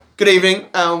Good evening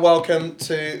and welcome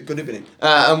to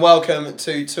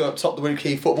Two Up Top, the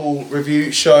Weekly Football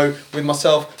Review Show with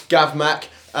myself, Gav Mack,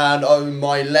 and on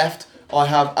my left I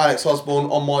have Alex Osborne.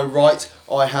 On my right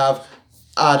I have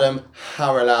Adam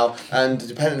Harilau, and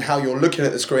depending on how you're looking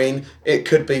at the screen, it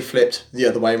could be flipped the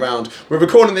other way around. We're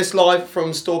recording this live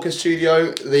from Stalker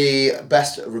Studio, the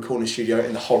best recording studio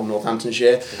in the whole of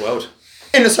Northamptonshire. The world.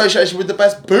 In association with the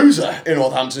best boozer in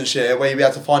Northamptonshire, where you'll be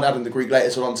able to find Adam the Greek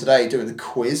later on today doing the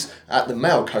quiz at the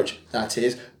Mail Coach, that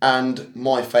is, and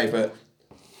my favourite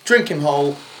drinking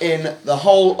hole in the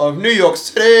whole of New York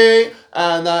City,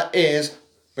 and that is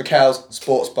Mikhail's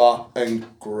Sports Bar and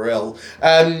Grill.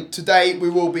 Today we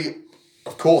will be,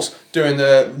 of course, doing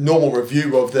the normal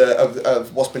review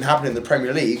of what's been happening in the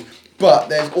Premier League, but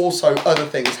there's also other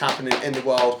things happening in the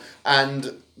world,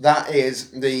 and that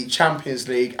is the Champions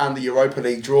League and the Europa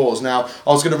League draws. Now, I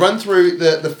was going to run through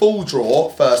the full draw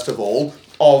first of all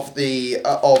of the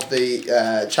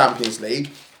Champions League.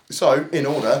 So, in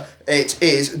order, it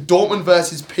is Dortmund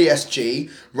versus PSG,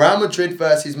 Real Madrid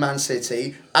versus Man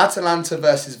City, Atalanta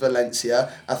versus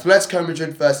Valencia, Atletico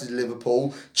Madrid versus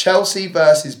Liverpool, Chelsea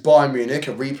versus Bayern Munich,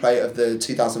 a replay of the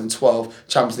 2012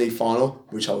 Champions League final,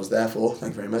 which I was there for,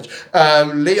 thank you very much.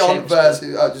 Lyon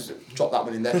versus... just drop that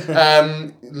one in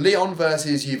there. Lyon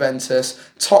versus Juventus,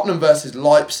 Tottenham versus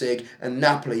Leipzig, and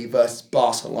Napoli versus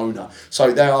Barcelona.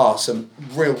 So there are some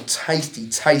real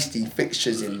tasty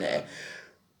fixtures in there.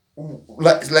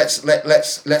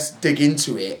 Let's dig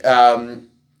into it.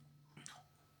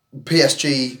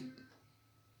 PSG,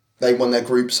 they won their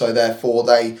group, so therefore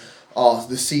they are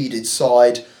the seeded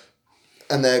side,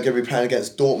 and they're going to be playing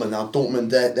against Dortmund. Now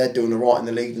Dortmund, they're doing alright in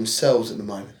the league themselves at the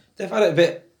moment. They've had it a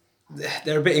bit.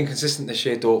 They're a bit inconsistent this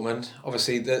year, Dortmund.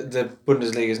 Obviously, the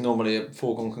Bundesliga is normally a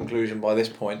foregone conclusion by this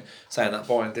point. Saying that,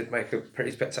 Bayern did make a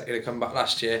pretty spectacular comeback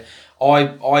last year.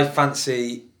 I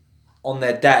fancy, on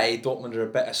their day, Dortmund are a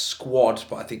better squad,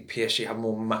 but I think PSG have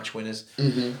more match winners.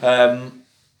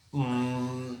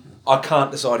 I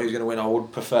can't decide who's going to win. I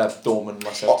would prefer Dortmund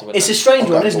myself to win. It's a strange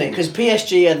one, isn't it? Because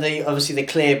PSG are obviously the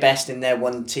clear best in their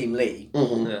one-team league.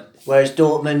 Mm-hmm. Yeah. Whereas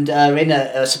Dortmund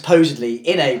are supposedly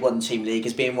in a one-team league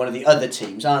as being one of the other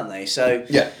teams, aren't they? So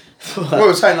yeah. We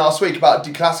were saying last week about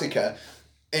Die Klassiker.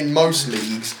 In most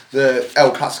leagues, the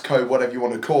El Clasico, whatever you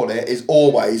want to call it, is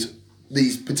always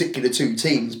these particular two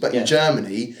teams. But in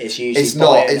Germany, it's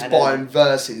not. It's Bayern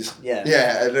versus. Yeah.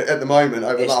 At the moment,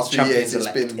 over the last few years, it's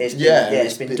been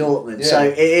Dortmund. Yeah.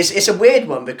 So it's a weird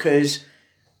one because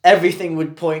everything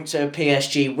would point to a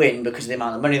PSG win because of the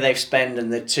amount of money they've spent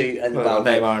and the two and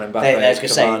Neymar and Mbappe. I was going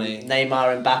to say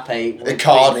Neymar and Mbappe,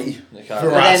 Icardi,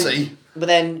 Verratti. But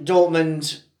then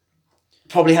Dortmund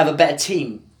probably have a better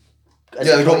team.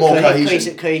 They've got more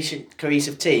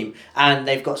cohesive team, and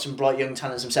they've got some bright young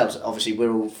talents themselves. Obviously,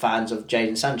 we're all fans of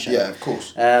Jadon Sancho. Yeah, of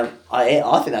course. I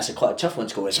think that's quite a tough one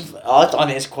to call. I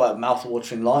think it's quite a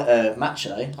mouth-watering match,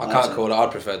 though. I can't call it.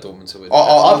 I'd prefer Dortmund to win.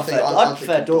 I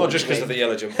prefer Dortmund. Not just because of the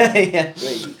yellow jumper. Yeah,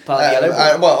 part of the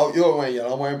yellow. Well, you're wearing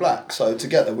yellow, I'm wearing black, so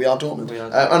together we are Dortmund.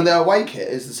 And their away kit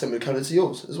is the similar colour to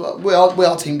yours as well. We are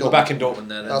Team Dortmund. We're back in Dortmund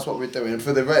there. Then. That's what we're doing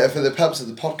for the purpose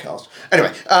of the podcast.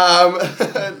 Anyway,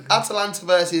 Atalanta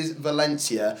versus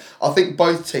Valencia. I think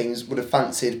both teams would have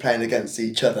fancied playing against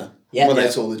each other when they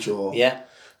saw the draw. Yeah.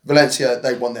 Valencia,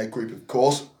 they won their group, of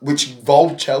course, which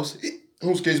involved Chelsea.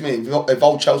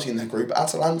 Involved Chelsea in their group.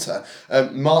 Atalanta,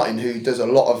 Martin, who does a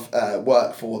lot of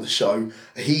work for the show,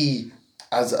 he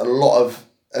has a lot of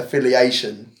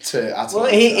affiliation to Atalanta.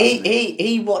 Well,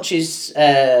 he watches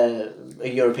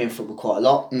European football quite a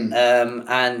lot,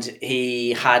 and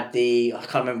he had I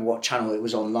can't remember what channel it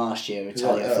was on last year.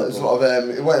 Italian football.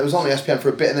 It was on the ESPN for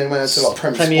a bit, and then went into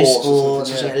Premier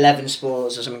Sports or 11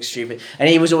 Sports or something stupid. And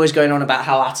he was always going on about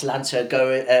how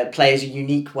Atalanta play as a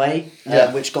unique way,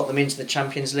 which got them into the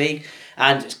Champions League.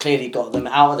 And it's clearly got them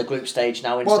out of the group stage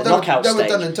now into the knockout stage. They were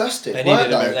done and dusted. They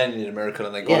needed a miracle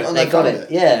and they got it. They got it.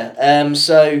 Yeah.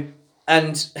 So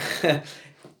and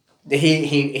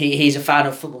he's a fan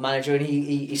of Football Manager, and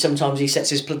he sometimes he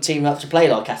sets his team up to play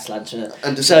like Atalanta.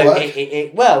 And does it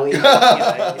work?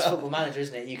 It's Football Manager,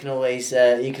 isn't it? You can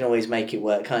always make it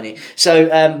work, can't you? So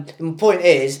the point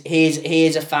is, he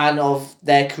is a fan of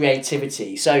their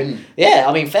creativity. So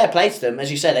I mean, fair play to them.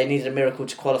 As you said, they needed a miracle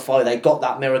to qualify. They got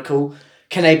that miracle.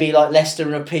 Can they be like Leicester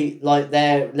and repeat like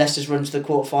Leicester's run to the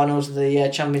quarterfinals of the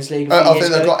Champions League? I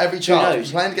think they've got every Who chance.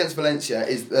 knows? Playing against Valencia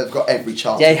they've got every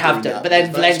chance. They of have doing done, that. but then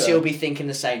Because Valencia will be thinking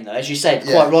the same though. As you said,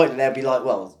 Yeah. quite rightly, they'll be like,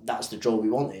 "Well, that's the draw we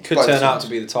wanted." Could Both turn out teams. to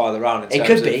be the tie of the round.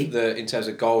 In terms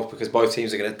of goals, because both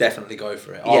teams are going to definitely go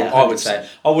for it. Yeah, I would 100%. say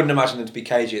I wouldn't imagine them to be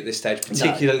cagey at this stage,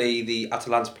 particularly the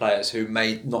Atalanta players who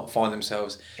may not find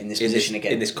themselves in this position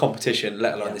again, in this competition,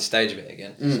 let alone this stage of it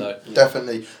again. So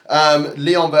definitely.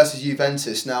 Lyon versus Juventus.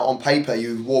 Now, on paper,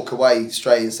 you walk away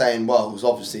straight and saying, well, it was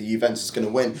obviously Juventus is going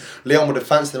to win. Lyon would have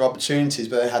fancied their opportunities,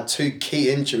 but they had two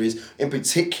key injuries, in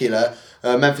particular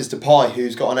Memphis Depay,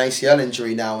 who's got an ACL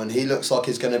injury now, and he looks like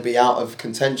he's going to be out of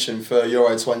contention for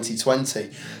Euro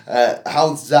 2020.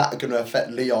 How's that going to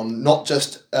affect Lyon, not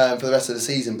just for the rest of the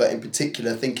season, but in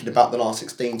particular thinking about the last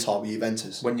 16 time with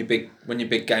Juventus? when your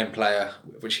big game player,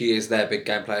 which he is their big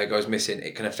game player, goes missing,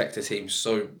 it can affect a team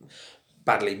so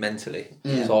badly mentally.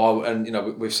 So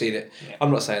we've seen it.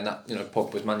 I'm not saying that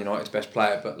Pogba was Man United's best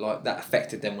player, but like that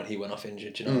affected them when he went off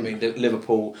injured. Do you know what I mean? The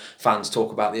Liverpool fans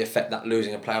talk about the effect that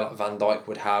losing a player like Van Dijk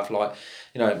would have. Like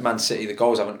Man City, the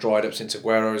goals haven't dried up since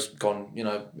Aguero's gone.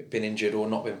 Been injured or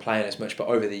not been playing as much. But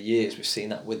over the years, we've seen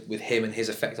that with him and his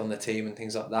effect on the team and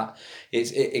things like that.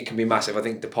 It can be massive. I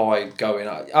think Depay going.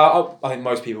 I think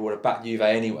most people would have backed Juve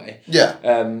anyway. Yeah.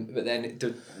 But then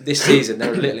this season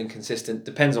they're a little inconsistent.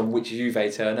 Depends on which Juve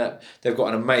turn up. They've got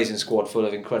an amazing squad full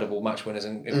of incredible match winners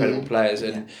and incredible players.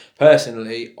 And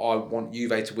personally, I want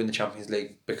Juve to win the Champions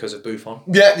League because of Buffon.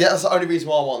 Yeah, that's the only reason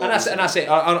why I want that. And that's it.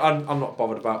 I'm not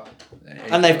bothered about.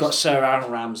 And they've got Sir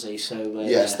Aaron Ramsey, so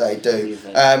yes, they do.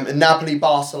 Napoli,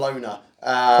 Barcelona.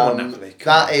 Come on, Napoli.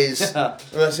 That is.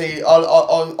 See,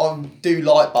 I do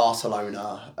like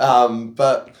Barcelona,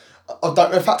 but I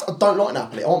don't. In fact, I don't like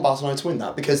Napoli. I want Barcelona to win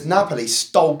that because Napoli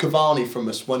stole Cavani from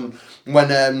us when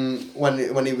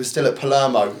he was still at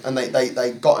Palermo, and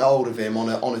they got hold of him on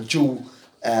a dual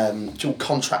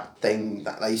contract thing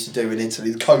that they used to do in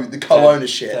Italy, the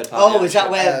co-ownership. Oh, is that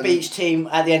where each team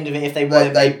at the end of it, if they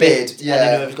won, they bid? Yeah, and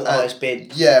then whoever's got the highest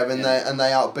bid. Yeah, and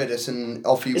they outbid us, and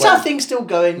off you Is went. that thing still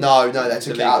going? No, they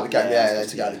took it out of the game. Yeah, They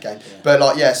took it out of the game.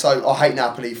 But so I hate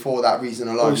Napoli for that reason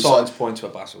alone. All signs point to a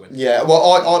Barca win. Yeah, well,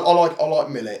 I like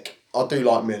Milik. I do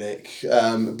like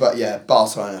Milik, but yeah,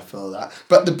 Barcelona for that.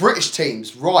 But the British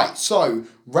teams, right? So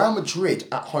Real Madrid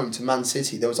at home to Man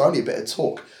City. There was only a bit of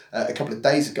talk a couple of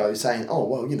days ago saying, oh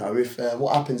well, if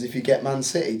what happens if you get Man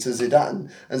City to Zidane?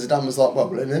 And Zidane was like, well,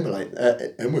 we'll eliminate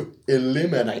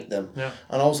them. Yeah.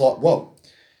 And I was like, whoa,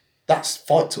 that's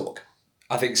fight talk.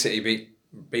 I think City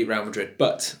beat Real Madrid,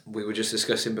 but we were just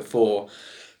discussing before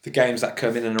the games that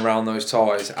come in and around those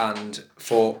ties, and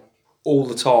for all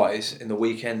the ties in the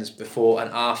weekends before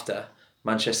and after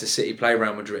Manchester City play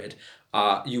Real Madrid,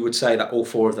 you would say that all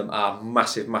four of them are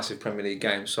massive, massive Premier League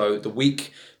games. So the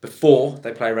week before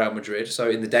they play Real Madrid, so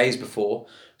in the days before,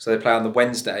 so they play on the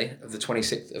Wednesday of the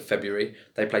 26th of February,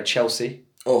 they play Chelsea.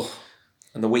 Oh.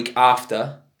 And the week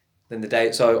after, then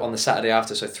on the Saturday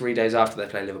after, so 3 days after, they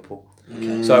play Liverpool.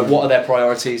 Okay. So what are their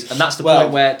priorities? And that's the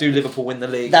point where do Liverpool win the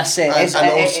league? That's it. And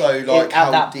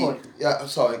that point. Yeah,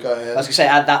 sorry, go ahead. I was going to say,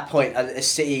 at that point,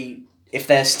 City, if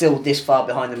they're still this far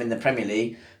behind them in the Premier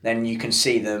League, then you can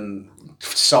see them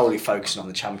solely focusing on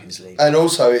the Champions League. And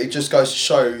also, it just goes to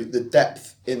show the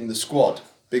depth in the squad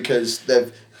because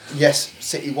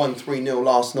City won 3-0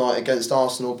 last night against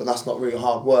Arsenal, but that's not really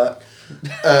hard work.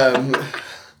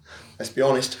 Let's be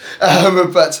honest.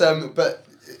 But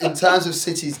in terms of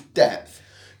City's depth,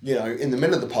 in the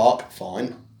middle of the park,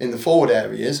 fine. In the forward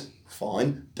areas,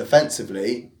 fine.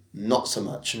 Defensively, not so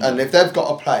much. And if they've got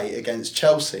to play against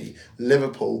Chelsea,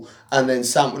 Liverpool, and then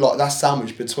that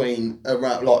sandwich between a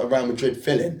Real Madrid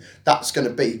filling, that's going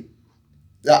to be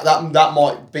that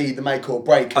might be the make or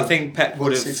break. I think Pep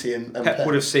would have Pep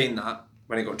would have seen that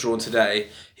when it got drawn today.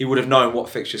 He would have known what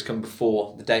fixtures come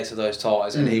before the dates of those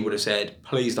ties, and he would have said,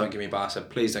 "Please don't give me Barca,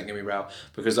 please don't give me Real,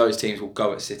 because those teams will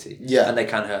go at City, and they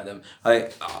can hurt them." I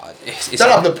think they'll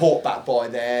have Laporte back by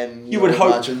then. You would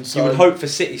hope. You would hope for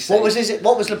City's sake.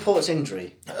 What was Laporte's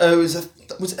injury? Was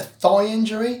it a thigh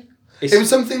injury? It was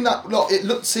something that it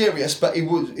looked serious, but he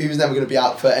was never going to be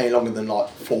out for any longer than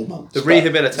 4 months. The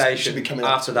rehabilitation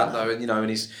after that, though, and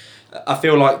he's. I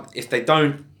feel like if they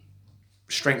don't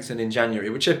strengthen in January,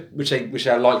 which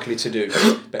they're likely to do,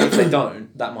 but if they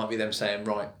don't, that might be them saying,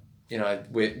 right,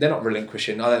 they're not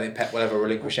relinquishing. I don't think Pep will ever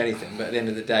relinquish anything, but at the end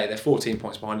of the day, they're 14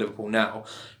 points behind Liverpool now.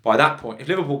 By that point, if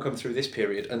Liverpool come through this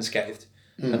period unscathed,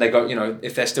 and they go,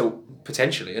 if they're still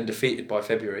potentially undefeated by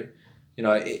February,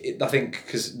 I think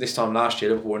because this time last year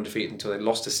Liverpool were undefeated until they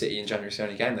lost to City in January. It's the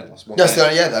only game they lost. They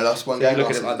lost one game. Look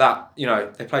at it like that.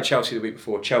 They played Chelsea the week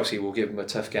before. Chelsea will give them a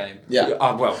tough game. Yeah.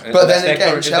 But then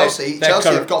again, Chelsea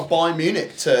have got Bayern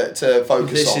Munich to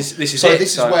focus on. This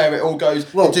is where it all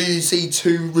goes. Well, do you see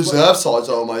two reserve sides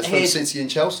almost from City and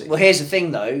Chelsea? Well, here's the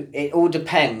thing though. It all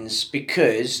depends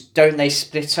because don't they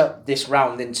split up this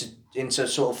round into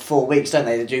sort of 4 weeks? Don't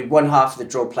they? They do one half of the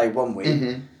draw play 1 week.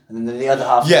 Mm-hmm. And then the other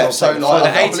half. Yeah, so the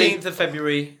 18th of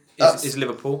February is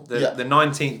Liverpool. The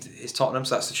 19th is Tottenham,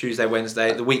 so that's the Tuesday,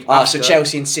 Wednesday. The week after. So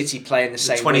Chelsea and City play in the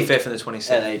same 25th week. and the 27th.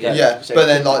 There you go. Yeah, but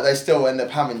then they still end up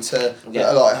having to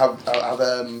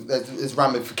have there's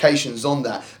ramifications on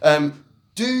that.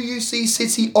 Do you see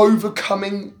City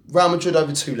overcoming Real Madrid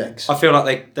over 2 legs? I feel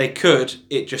like they could.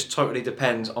 It just totally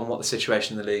depends on what the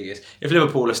situation in the league is. If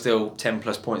Liverpool are still 10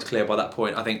 plus points clear by that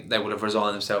point, I think they will have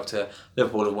resigned themselves to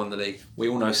Liverpool have won the league. We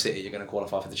all know City are going to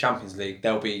qualify for the Champions League.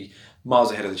 They'll be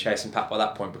miles ahead of the chasing pack by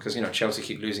that point because Chelsea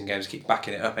keep losing games, keep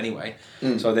backing it up anyway.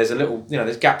 So there's a little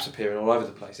there's gaps appearing all over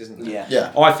the place, isn't there?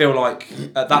 Yeah. I feel like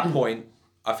at that point,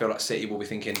 City will be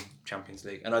thinking Champions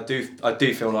League, and I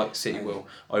do feel like City will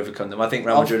overcome them. I think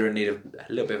Real Madrid are in need of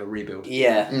a little bit of a rebuild.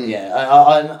 Yeah.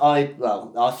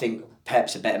 I think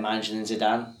Pep's a better manager than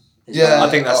Zidane. Yeah, I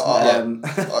think that's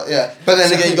yeah. But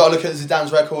then again, you got to look at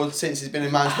Zidane's record since he's been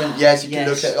in management. Yes, you can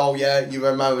look at you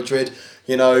run Real Madrid.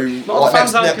 A lot of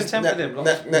fans have contempt with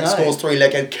him. Next scores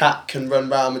 3-legged cat can run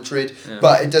Real Madrid,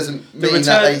 but it doesn't mean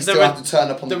that they still have to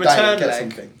turn up on the day and get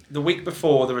something. The week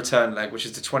before the return leg, which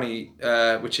is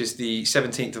the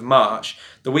 17th of March,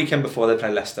 the weekend before they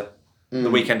play Leicester. The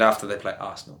weekend after they play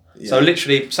Arsenal. Yeah. So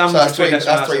literally,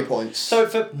 that's 3 points. So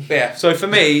for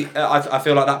me, I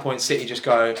feel like at that point City just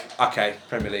go, okay,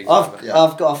 Premier League.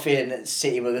 I've got a feeling that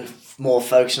City were more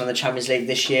focusing on the Champions League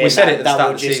this year. We said it at the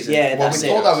start of the season. Yeah, we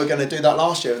thought they were going to do that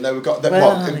last year, and they got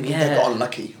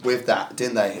unlucky with that,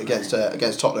 didn't they, against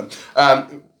Tottenham?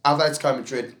 Atletico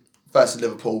Madrid versus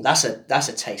Liverpool. That's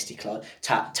a tasty clash.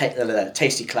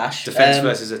 Tasty clash. Defense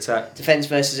versus attack. Defense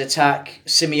versus attack.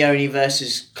 Simeone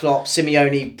versus Klopp.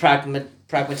 Simeone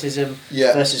pragmatism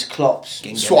versus Klopp's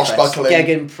swashbuckling.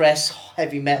 Gegenpress,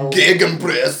 heavy metal.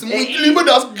 Gegenpress.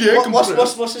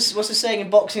 What's the saying in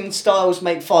boxing? Styles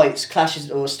make fights, clashes,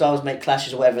 or styles make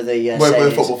clashes, or whatever the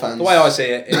we're football fans. The way I see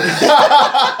it,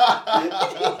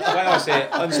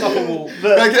 unstoppable.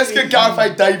 Let's get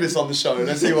Gareth Davis on the show.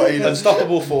 Let's see what he does.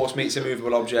 Unstoppable force meets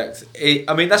immovable object.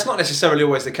 That's not necessarily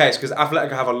always the case because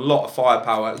Atletico have a lot of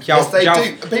firepower. Yes, they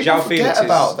do. People forget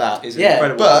about that. Is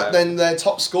incredible. But then their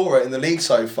top scorer in the league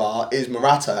so far is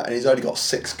Morata, and he's only got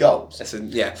 6 goals.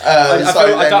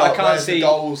 I can't see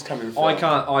goals coming from.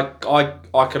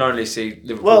 I can only see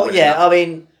Liverpool.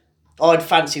 Well, I'd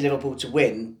fancy Liverpool to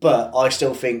win, but I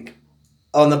still think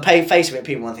on the face of it,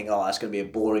 people might think, that's going to be a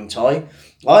boring tie.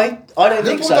 I don't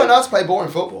think so. Liverpool don't know how to play boring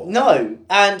football. No,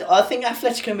 and I think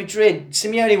Atletico Madrid,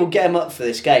 Simeone will get him up for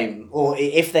this game, or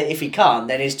if he can't,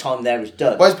 then his time there is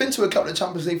done. Well, he's been to a couple of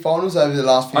Champions League finals over the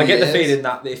last few years. I get the feeling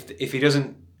that if he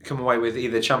doesn't come away with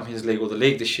either Champions League or the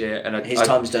league this year, and his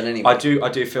time's done anyway. I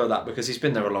do feel that because he's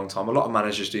been there a long time. A lot of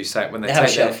managers do say it when they have a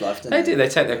shelf life. They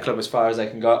take their club as far as they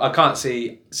can go. I can't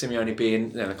see Simeone being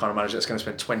the kind of manager that's going to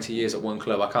spend 20 years at one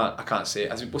club. I can't see it.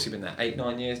 What's he been there?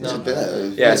 8-9 years now.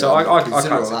 So I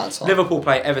can't see. Liverpool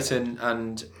play Everton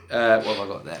and what have I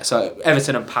got there? So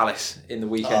Everton and Palace in the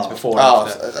weekends before.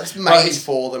 That's made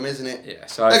for them, isn't it? Yeah.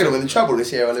 So they're going to win the treble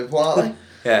this year, Liverpool, aren't they?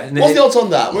 Yeah. What's the odds on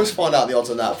that? We'll just find out the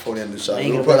odds on that before the end of the show.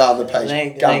 We'll put that on the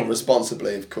page. Gamble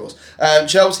responsibly, of course.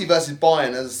 Chelsea versus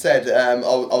Bayern, as I said, I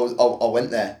went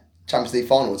there. Champions League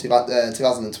final,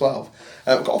 2012.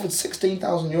 Got offered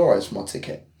 €16,000 for my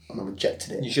ticket, and I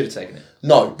rejected it. You should have taken it.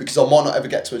 No, because I might not ever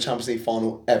get to a Champions League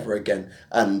final ever again,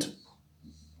 and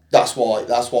that's why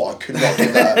I could not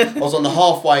do that. I was on the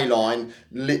halfway line.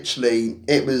 Literally,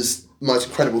 it was the most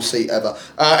incredible seat ever.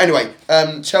 Anyway,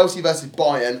 Chelsea versus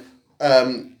Bayern.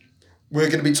 We're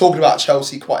going to be talking about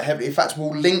Chelsea quite heavily. In fact,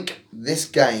 we'll link this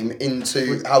game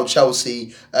into how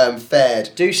Chelsea fared.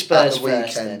 Do Spurs at the weekend.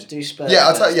 First, then. Do Spurs. Yeah,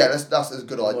 I'll tell you. Yeah, that's a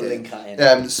good idea. We'll link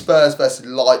that in. Spurs versus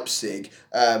Leipzig.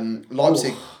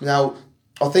 Leipzig. Now,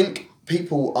 I think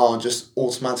people are just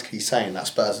automatically saying that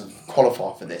Spurs have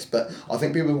qualified for this, but I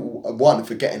think people are, one,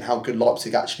 forgetting how good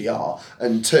Leipzig actually are,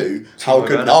 and two, how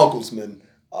good Nagelsmann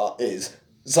is.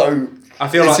 So I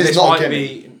feel like this might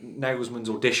be Nagelsmann's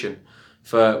audition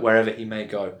for wherever he may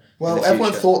go. Well,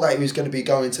 everyone thought that he was going to be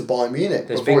going to Bayern Munich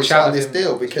before he signed this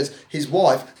deal because his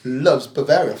wife loves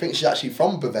Bavaria. I think she's actually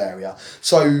from Bavaria.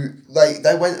 So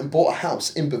they went and bought a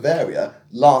house in Bavaria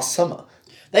last summer.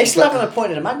 They still haven't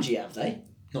appointed a manager yet, have they?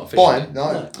 Not officially. Bayern,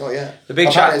 no, not yet. The big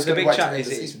Apparently chat, it's the gonna big wait chat till is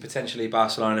the it's season. potentially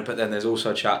Barcelona, but then there's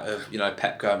also chat of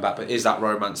Pep going back. But is that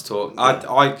romance talk?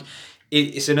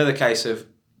 It's another case of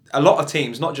a lot of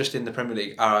teams, not just in the Premier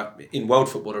League, are in world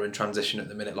football are in transition at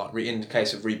the minute. Like in the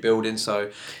case of rebuilding, so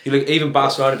you look even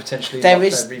Barcelona potentially There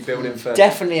is rebuilding for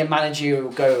definitely a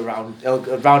managerial go around or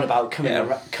roundabout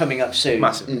coming up soon.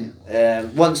 massively.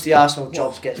 Once the Arsenal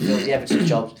jobs get filled, the Everton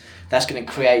jobs, that's going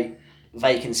to create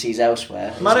vacancies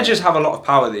elsewhere. Managers have a lot of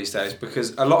power these days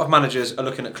because a lot of managers are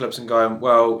looking at clubs and going,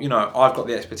 well, I've got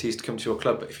the expertise to come to your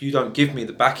club, but if you don't give me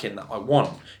the backing that I want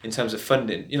in terms of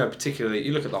funding, particularly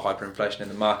you look at the hyperinflation in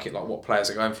the market, like what players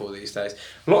are going for these days.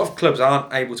 A lot of clubs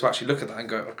aren't able to actually look at that and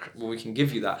go, okay, well, we can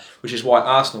give you that, which is why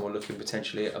Arsenal were looking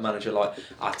potentially at a manager like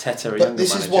Arteta, But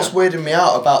this is what's weirding me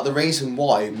out about the reason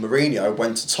why Mourinho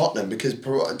went to Tottenham, because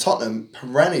Tottenham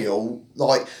perennial,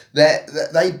 like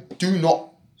they do not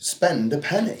spend a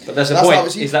penny. But there's a That's point.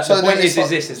 obviously- Is that so the then point? it's Is like-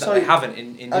 that so- they haven't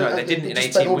they didn't in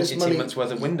just spent 18 all months, this money- months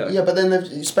worth of window. Yeah, but then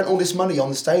they've spent all this money on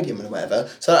the stadium and whatever.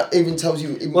 So that even tells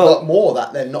you Well- more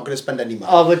that they're not going to spend any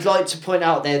money. I would like to point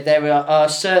out there are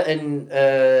certain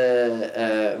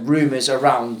rumours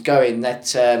around going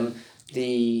that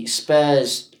the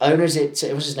Spurs owners, what's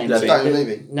his name? Levy. Daniel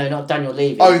Levy. No, not Daniel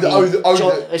Levy.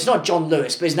 It's not John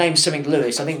Lewis, but his name's something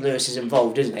Lewis. I think Lewis is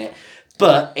involved, isn't it?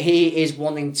 But he is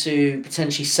wanting to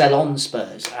potentially sell on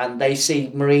Spurs, and they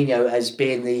see Mourinho as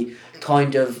being the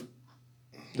kind of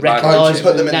To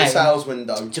put them in the name sales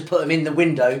window. to put them in the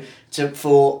window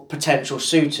for potential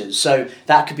suitors. So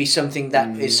that could be something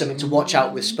that is something to watch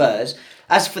out with Spurs.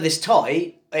 As for this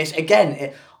tie, I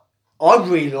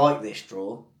really like this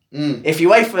draw. If you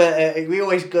wait for, we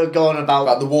always go on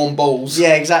about the warm balls.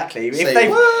 Yeah, exactly.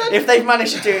 If they've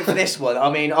managed to do it for this one, I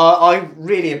mean, I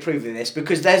really approve of this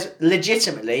because there's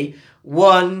legitimately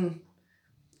 1,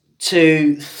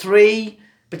 2, 3,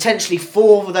 potentially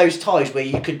 4 of those ties where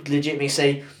you could legitimately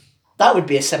say that would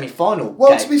be a semi-final.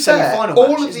 Well, game, to be fair, semi-final all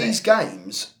match, of isn't these it?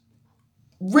 games,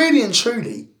 really and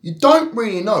truly, you don't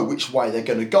really know which way they're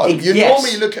going to go. You Yes.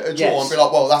 normally look at a draw and be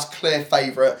like, well, that's clear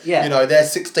favourite. Yeah. They're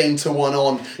 16-1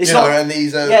 on. And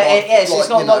these are... It's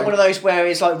not like one of those where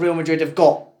it's like Real Madrid have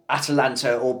got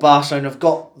Atalanta or Barcelona have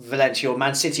got Valencia or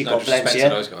Man City got disrespect Valencia.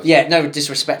 to those guys. Yeah, no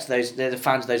disrespect to those. They're the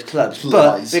fans of those clubs.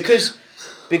 Lies. But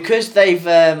because they've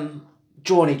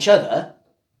drawn each other,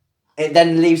 it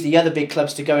then leaves the other big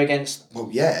clubs to go against. Well,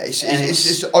 yeah, it's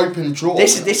just an open draw.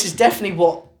 This is definitely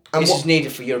what And is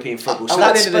needed for European football. So And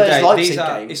at that the end of the day, Spurs-Leipzig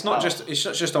game. it's not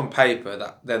just on paper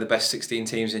that they're the best 16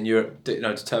 teams in Europe,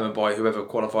 determined by whoever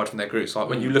qualified from their groups. Like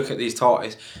when you look at these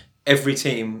ties, every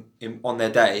team on their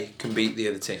day can beat the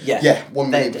other team. Yeah,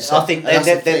 1,000,000%. I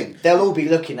think they'll all be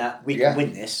looking at we Yeah. can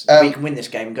win this. We can win this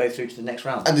game and go through to the next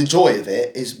round. And the joy of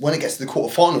it is when it gets to the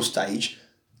quarter-final stage...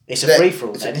 It's a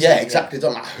free-for-all then, isn't Yeah, it? exactly. It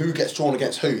doesn't matter who gets drawn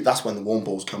against who. That's when the warm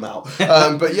balls come out.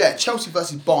 But yeah, Chelsea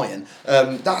versus Bayern.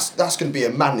 That's going to be a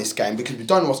madness game because we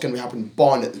don't know what's going to be happening with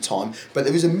Bayern at the time. But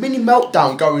there was a mini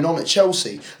meltdown going on at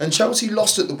Chelsea. And Chelsea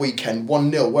lost at the weekend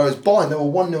 1-0. Whereas Bayern, they were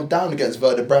 1-0 down against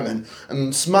Werder Bremen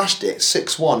and smashed it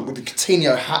 6-1 with the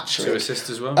Coutinho hat-trick. 2 assists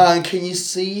as well. And can you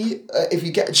see, if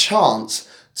you get a chance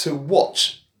to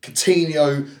watch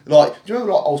Coutinho, do you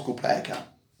remember old school player camp?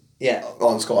 Yeah.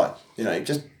 On Sky,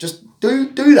 just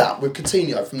do that with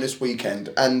Coutinho from this weekend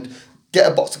and get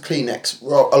a box of Kleenex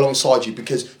alongside you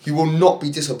because you will not be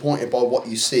disappointed by what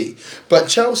you see. But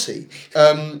Chelsea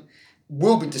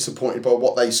will be disappointed by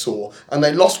what they saw, and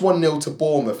they lost 1-0 to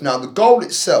Bournemouth. Now the goal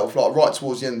itself, right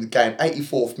towards the end of the game,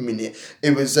 84th minute,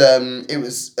 it was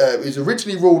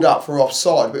originally ruled out for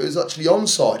offside, but it was actually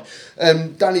onside.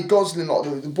 Danny Gosling,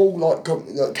 the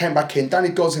ball came back in. Danny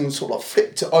Gosling sort of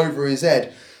flipped it over his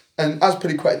head. And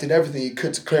Azpilicueta did everything he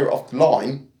could to clear it off the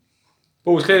line.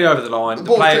 Ball was clearly over the line. The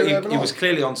ball was player, clearly over the he line. was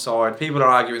clearly onside. People are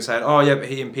arguing, saying, "Oh yeah, but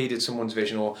he impeded someone's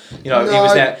vision," or he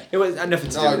was there. It was had nothing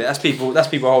to do with it. That's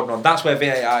people holding on. That's where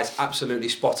VAR is absolutely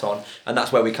spot on, and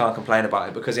that's where we can't complain about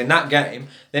it because in that game,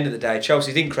 at the end of the day,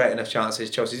 Chelsea didn't create enough chances.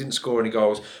 Chelsea didn't score any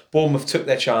goals. Bournemouth took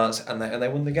their chance and they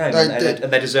won the game.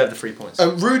 And they deserved the 3 points.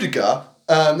 Rudiger,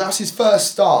 that's his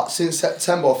first start since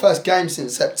September, or first game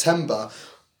since September.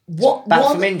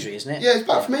 Back from injury, isn't it? Yeah, he's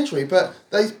back from injury, but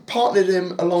they partnered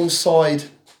him alongside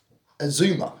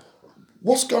Azuma.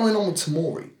 What's going on with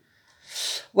Tomori?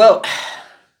 Well,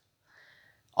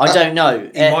 I don't know.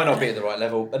 He might not be at the right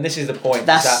level, and this is the point.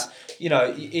 You're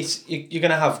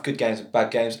going to have good games and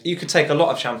bad games. You could take a lot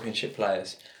of Championship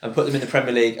players and put them in the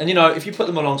Premier League, and if you put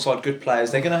them alongside good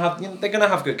players, they're going to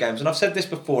have good games. And I've said this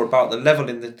before about the level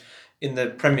in the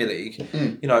Premier League,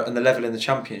 and the level in the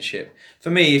Championship. For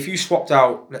me, if you swapped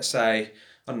out, let's say,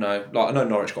 I don't know, like I know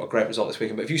Norwich got a great result this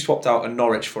weekend, but if you swapped out a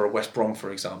Norwich for a West Brom,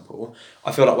 for example,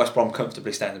 I feel like West Brom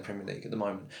comfortably stay in the Premier League at the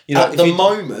moment. You know, at the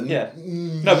moment, yeah,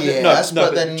 yes,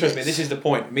 but then trust me, this is the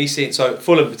point. Me seeing so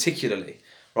Fulham particularly.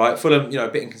 Right, Fulham, a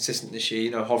bit inconsistent this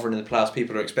year. Hovering in the playoffs,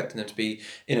 people are expecting them to be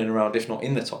in and around, if not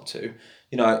in the top two.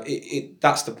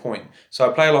 That's the point. So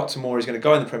a player like Tomori is going to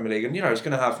go in the Premier League, and he's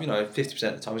going to have 50% of the time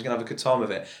he's going to have a good time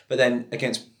of it. But then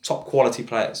against top quality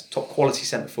players, top quality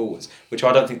centre forwards, which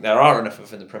I don't think there are enough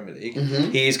of in the Premier League,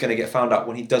 he is going to get found out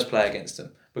when he does play against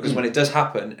them. Because when it does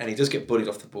happen and he does get bullied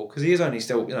off the ball, because he is only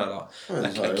still he's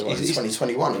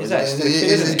 2021. He's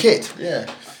a kid.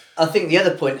 Yeah. I think the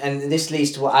other point, and this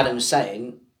leads to what Adam's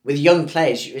saying, with young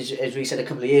players, as we said a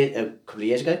couple of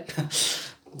years ago.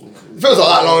 It feels like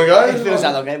that long ago. It feels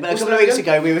that long ago, but a couple of weeks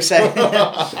ago we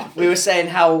were saying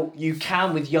how you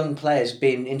can, with young players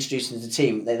being introduced into the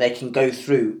team, that they can go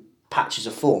through patches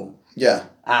of form. Yeah.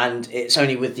 And it's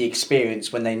only with the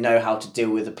experience, when they know how to deal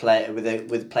with a player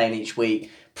with playing each week,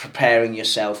 preparing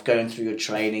yourself, going through your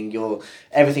training,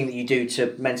 everything that you do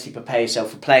to mentally prepare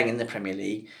yourself for playing in the Premier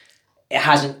League. It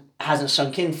hasn't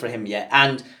sunk in for him yet,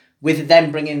 and with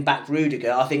them bringing back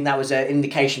Rudiger, I think that was an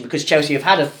indication, because Chelsea have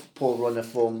had a poor run of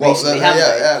form recently,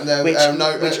 haven't they?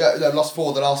 They've lost 4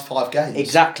 of the last 5 games.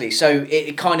 Exactly. So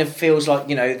it kind of feels like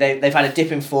they've had a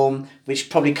dip in form, which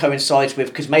probably coincides with,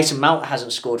 because Mason Mount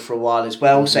hasn't scored for a while as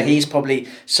well, so he's probably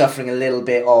suffering a little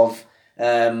bit of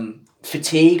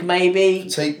fatigue, maybe.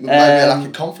 Maybe a lack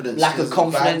of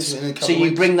confidence. So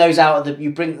you bring those out of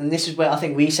and this is where I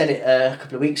think we said it a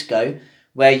couple of weeks ago,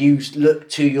 where you look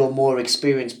to your more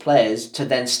experienced players to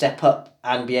then step up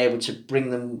and be able to bring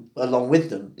them along with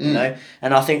them,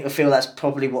 And I feel that's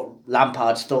probably what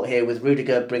Lampard's thought here with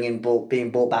Rudiger being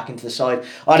brought back into the side.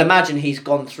 I'd imagine he's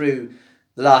gone through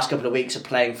the last couple of weeks of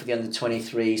playing for the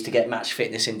under-23s to get match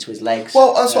fitness into his legs.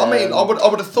 Well, that's what I mean. I would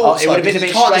have thought it would have been a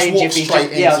bit strange if he's I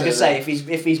was going to say if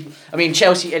he's. I mean,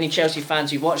 any Chelsea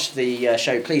fans who watch the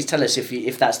show, please tell us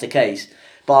if that's the case.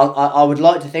 But I would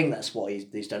like to think that's what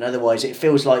he's done. Otherwise, it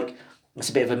feels like it's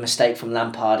a bit of a mistake from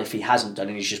Lampard if he hasn't done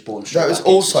and he's just born straight. That was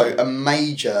also a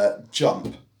major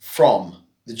jump from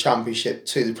the Championship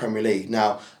to the Premier League.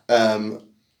 Now, I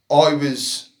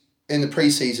was in the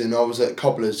pre-season. I was at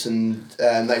Cobblers and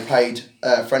they played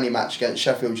a friendly match against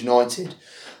Sheffield United.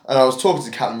 And I was talking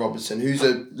to Callum Robertson, who's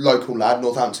a local lad,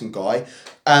 Northampton guy,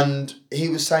 and he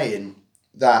was saying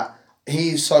that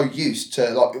he's so used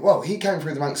to he came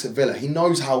through the ranks of Villa. He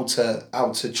knows how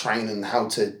to train and how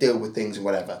to deal with things and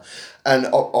whatever. And I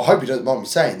hope he doesn't mind me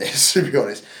saying this, to be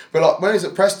honest. But when he's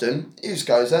at Preston, he just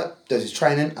goes there, does his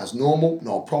training as normal,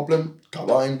 no problem, go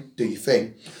home, do your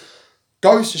thing.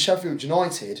 Goes to Sheffield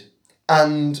United,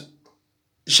 and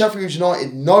Sheffield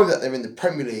United know that they're in the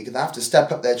Premier League and they have to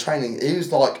step up their training. He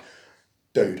was like,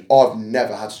 dude, I've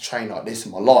never had to train like this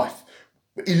in my life.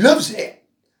 But he loves it.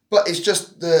 But it's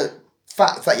just the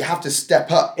fact that you have to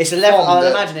step up. It's a level. I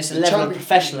imagine it's a level of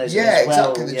professionalism. Yeah, as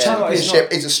well. exactly. The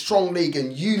Championship is a strong league,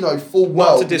 and you know full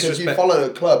well because you follow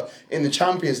the club in the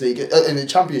Champions League, in the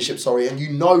Championship. Sorry, and you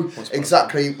know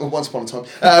exactly. Once upon a time,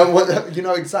 you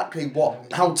know exactly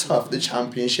how tough the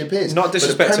Championship is. Not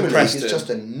disrespect to Preston. It's just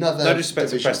another. No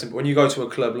disrespect to Preston, but when you go to a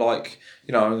club like,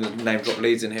 I'm going to name drop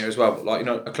Leeds in here as well, but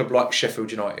a club like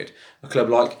Sheffield United, a club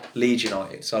like Leeds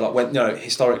United. So when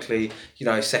historically,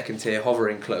 second tier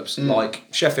hovering clubs like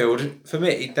Sheffield, for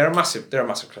me, they're a massive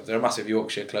club. They're a massive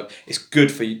Yorkshire club. It's good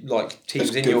for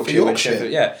teams in Yorkshire. And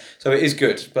Sheffield, yeah. So it is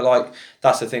good, but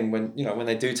that's the thing when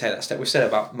they do take that step. We've said it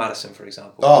about Maddison, for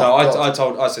example.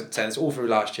 I said this all through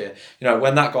last year.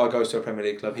 When that guy goes to a Premier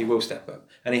League club, he will step up,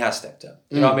 and he has stepped up.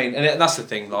 You know what I mean? And that's the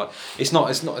thing. It's not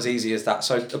as easy as that.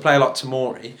 So a player like Tomori,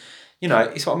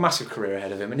 he's got a massive career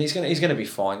ahead of him, and he's gonna be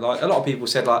fine. A lot of people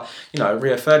said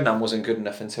Rio Ferdinand wasn't good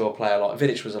enough until a player like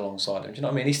Vidic was alongside him. Do you know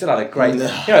what I mean? He still had a great.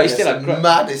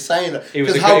 Mad is saying that. He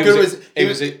was a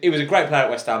great player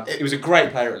at West Ham. He was a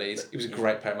great player at Leeds. He was a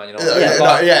great player at Man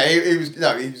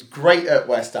United. He was great at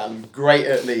West Ham, great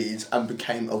at Leeds, and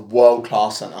became a world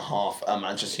class centre half at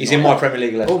Manchester United. He's in my Premier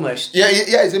League level. Almost. Yeah,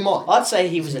 he's in mine. I'd say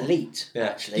he was elite. Yeah.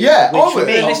 Actually. Yeah, which for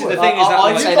me, this is the thing is that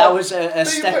I'd say that was a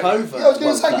step over. Yeah, I was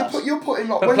going to say you're putting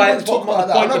when you talk about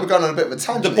that. I know we're going on a bit of a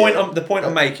tangent. The point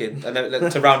I'm making,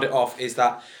 and to round it off, is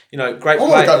that great players. I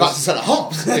want to go back to centre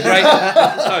halves.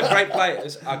 Great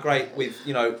players are great with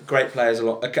great players a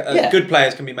lot. Good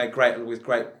players can be made great with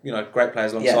great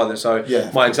players alongside them. So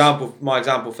my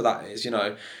example for that is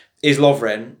is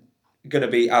Lovren going to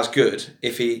be as good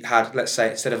if he had, let's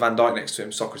say, instead of Van Dijk next to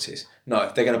him, Socrates?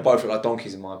 No, they're going to both look like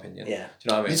donkeys, in my opinion. Yeah. Do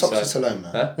you know what I mean? Socrates alone,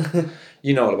 man. Huh?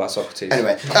 You know all about Socrates.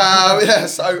 Anyway,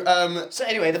 So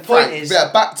anyway, the point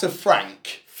Frank, back to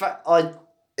Frank. I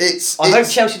I hope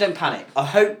Chelsea don't panic. I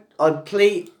hope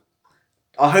they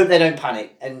don't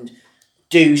panic and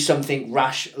do something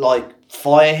rash like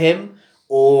fire him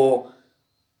or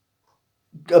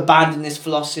abandon this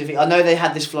philosophy. I know they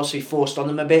had this philosophy forced on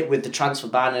them a bit with the transfer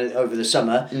ban over the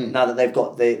summer. Now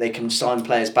that they can sign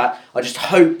players back, I just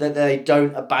hope that they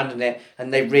don't abandon it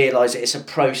and they realise that it's a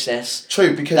process.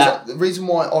 True, because the reason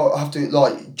why I have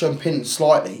to jump in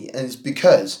slightly is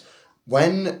because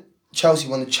when Chelsea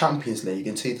won the Champions League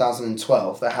in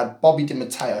 2012, they had Bobby Di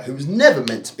Matteo, who was never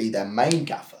meant to be their main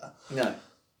gaffer. No.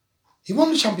 He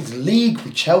won the Champions League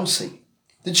with Chelsea.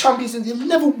 The Champions League, they've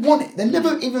never won it. They've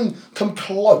never even come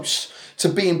close to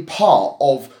being part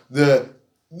of the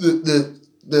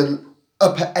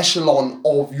upper echelon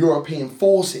of European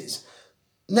forces.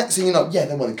 Next thing you know,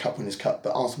 they won the Cup Winners' Cup,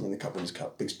 but Arsenal won the Cup Winners'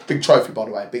 Cup. Big trophy, by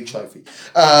the way, big trophy.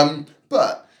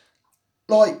 But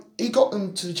he got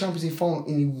them to the Champions League final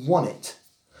and he won it.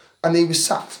 And he was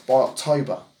sacked by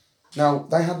October. Now,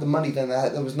 they had the money then,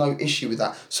 there was no issue with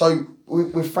that. So,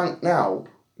 with Frank now,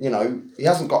 he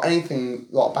hasn't got anything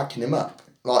backing him up.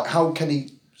 How can he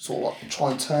sort of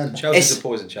try and turn? Chelsea's a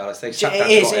poison chalice. They sat down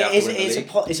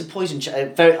it's a poison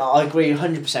chalice. I agree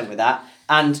 100% with that.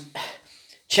 And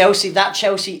that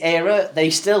Chelsea era,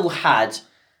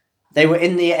 they were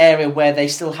in the area where they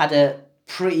still had a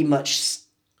pretty much,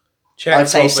 I'd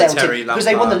say, settled team. Because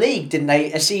they won the league, didn't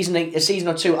they? A season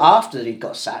or two after he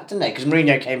got sacked, didn't they? Because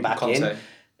Mourinho came back in.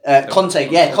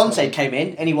 Conte came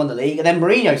in and he won the league, and then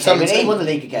Mourinho came in and he won the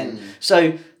league again.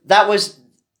 So that was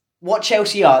what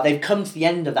Chelsea are. They've come to the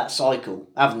end of that cycle,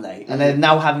 haven't they? And they're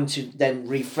now having to then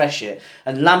refresh it.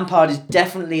 And Lampard is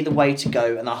definitely the way to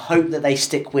go, and I hope that they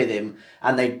stick with him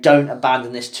and they don't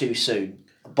abandon this too soon.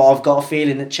 But I've got a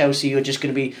feeling that Chelsea are just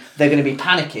going to be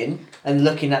panicking and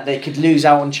looking at they could lose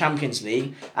out on Champions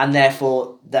League, and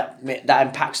therefore that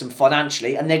impacts them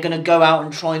financially, and they're going to go out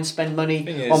and try and spend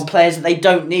money on players that they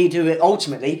don't need, who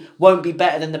ultimately won't be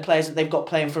better than the players that they've got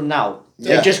playing from now.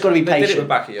 Yeah. They've just got to be patient. They did it with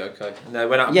Bakayoko. And they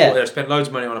went out and they spent loads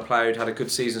of money on a player who'd had a good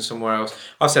season somewhere else.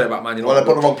 I've said it about Man United. Well, they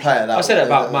bought the wrong player. I said it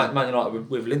about Man United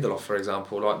with Lindelof, for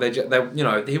example.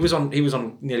 He was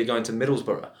on nearly going to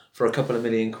Middlesbrough for a couple of £1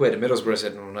 million, and Middlesbrough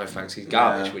said, no thanks, he's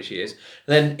garbage, which he is.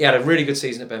 And then he had a really good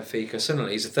season at Benfica.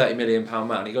 Suddenly he's a £30 million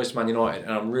man. He goes to Man United,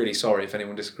 and I'm really sorry if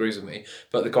anyone disagrees with me,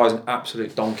 but the guy's an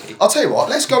absolute donkey. I'll tell you what,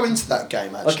 let's go into that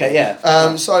game, actually. Okay,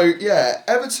 yeah.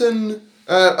 Everton,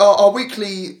 our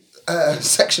weekly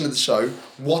section of the show,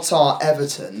 What Are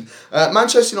Everton?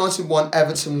 Manchester United won,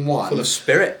 Everton won. Full of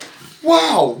spirit.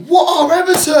 Wow, what are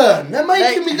Everton? They're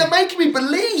making me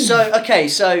believe.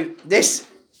 So this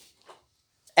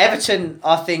Everton,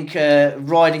 I think,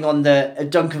 riding on the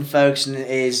Duncan Ferguson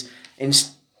is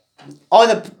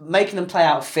either making them play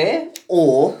out of fear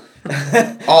or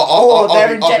I'll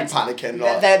be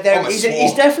panicking.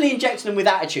 He's definitely injecting them with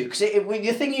attitude, because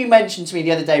the thing you mentioned to me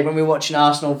the other day when we were watching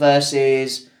Arsenal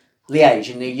versus Liège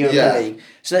in the Europa League,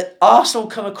 so that Arsenal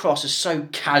come across as so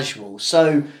casual,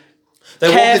 so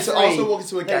Arsenal walk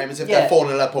into a game as if they're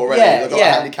 4-0 up already. They've got a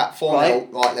handicap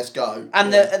 4-0, right, let's go.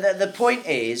 And the point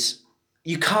is,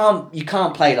 you can't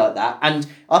play like that. And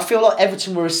I feel like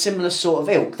Everton were a similar sort of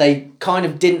ilk. They kind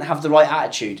of didn't have the right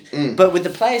attitude. But with the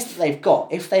players that they've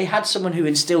got, if they had someone who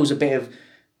instills a bit of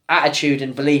attitude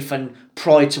and belief and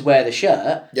pride to wear the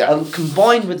shirt,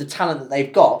 combined with the talent that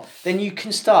they've got, then you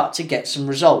can start to get some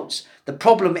results. The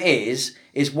problem is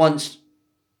once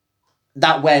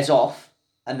that wears off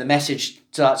and the message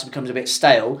starts to become a bit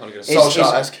stale,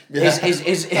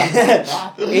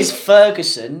 is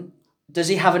Ferguson... Does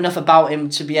he have enough about him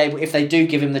to be able, if they do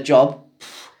give him the job,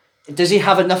 does he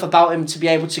have enough about him to be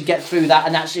able to get through that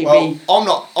and actually be...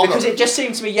 Because it just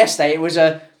seemed to me yesterday, it was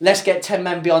a, let's get 10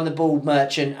 men behind the ball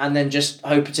merchant and then just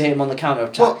hope to hit him on the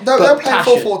counter-attack. Well, they're playing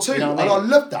 4-4-2, and I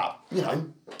love that.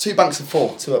 2 banks of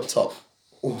 4, 2 up top.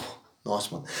 Oh,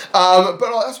 nice one. But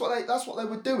that's what they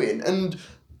were doing. And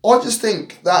I just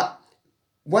think that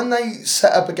when they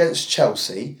set up against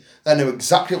Chelsea, they knew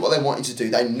exactly what they wanted to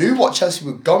do. They knew what Chelsea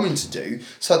were going to do,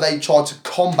 so they tried to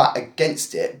combat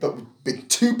against it, but with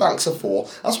 2 banks of 4.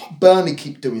 That's what Burnley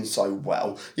keep doing so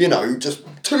well. Just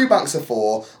 2 banks of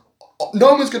 4.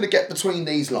 No one's going to get between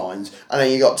these lines, and then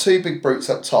you got 2 big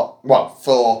brutes up top. Well,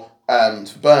 for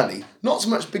Burnley, not so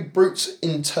much big brutes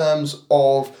in terms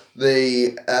of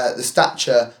the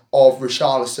stature of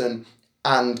Richarlison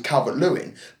and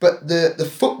Calvert-Lewin, but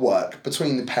the footwork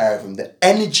between the pair of them, the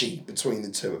energy between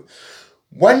the two of them.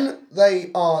 When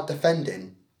they are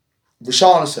defending,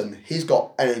 Richarlison, he's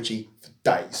got energy for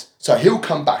days. So he'll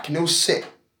come back and he'll sit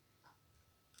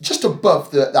just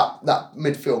above that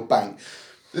midfield bank.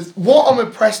 What I'm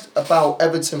impressed about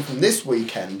Everton from this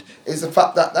weekend is the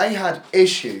fact that they had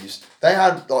issues. They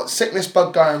had like sickness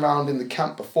bug going around in the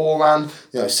camp beforehand.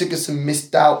 Sigurdsson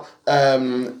missed out.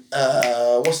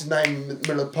 What's his name?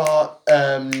 Middle of the park.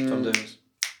 Tom Davies.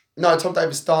 No, Tom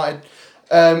Davies started.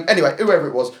 Anyway, whoever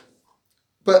it was,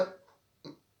 but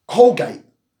Holgate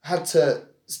had to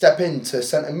step into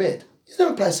centre mid. He's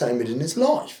never played centre mid in his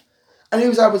life, and he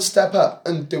was able to step up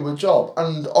and do a job.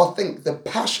 And I think the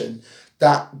passion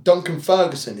that Duncan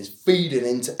Ferguson is feeding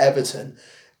into Everton,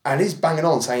 and he's banging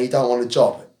on saying he don't want a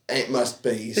job. It must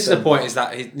be. This is the point: is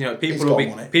that people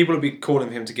will be calling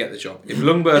for him to get the job. If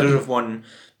Lundberg would have won,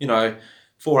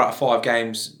 4 out of 5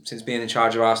 games since being in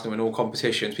charge of Arsenal in all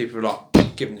competitions, people are like,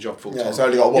 give him the job full time. Yeah, it's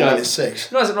only got 1 win in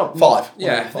 6. No, is it not? 5.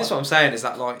 Yeah, that's what I'm saying. Is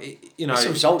that it's a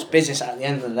results business at the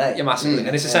end of the day. Yeah, massively,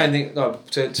 and it's the same thing.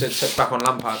 To touch back on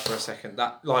Lampard for a second,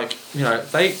 that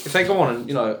if they go on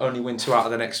and only win 2 out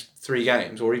of the next 3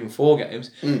 games or even 4 games,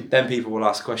 then people will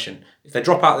ask the question. If they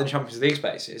drop out of the Champions League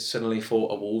spaces suddenly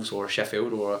for a Wolves or a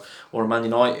Sheffield or a Man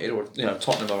United or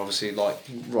Tottenham are obviously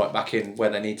right back in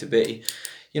where they need to be.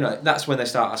 That's when they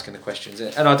start asking the questions.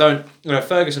 And I don't,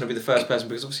 Ferguson will be the first person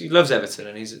because obviously he loves Everton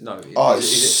and he's a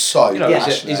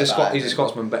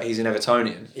Scotsman, but he's an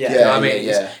Evertonian. Yeah. You know what I mean?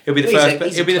 Yeah. He'll be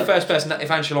the first person that if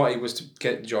Ancelotti was to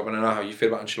get the job, and I know how you feel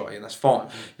about Ancelotti, and that's fine.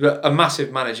 But a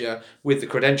massive manager with the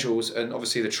credentials and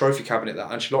obviously the trophy cabinet that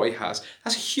Ancelotti has,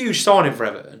 that's a huge signing for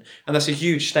Everton, and that's a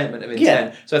huge statement of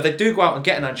intent. So if they do go out and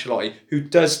get an Ancelotti who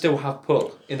does still have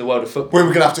pull in the world of football, we're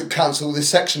going to have to cancel this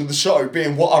section of the show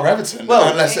being what are Everton.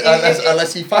 Well,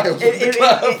 unless he fails. It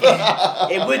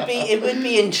would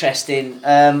be interesting.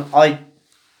 I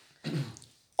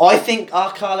think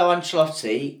Carlo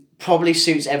Ancelotti probably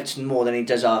suits Everton more than he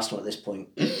does Arsenal at this point.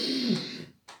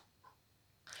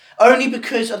 Only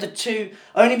because of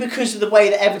the way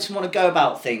that Everton want to go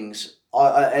about things,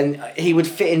 and he would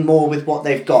fit in more with what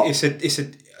they've got.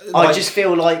 I just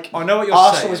feel like I know what you're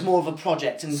Arsenal saying. is more of a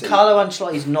project, and Carlo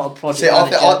Ancelotti is not a project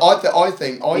manager. I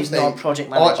think he's not a project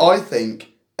manager. I think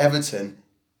Everton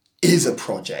is a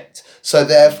project. So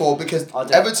therefore, because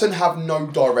Everton have no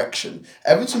direction,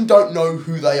 Everton don't know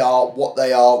who they are, what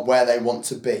they are, where they want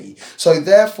to be. So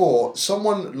therefore,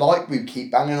 someone like we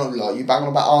keep banging on, like you bang on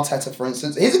about Arteta, for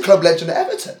instance, he's a club legend at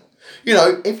Everton.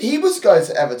 If he was to go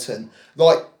to Everton,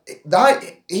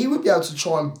 he would be able to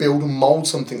try and build and mould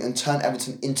something and turn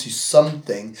Everton into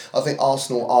something. I think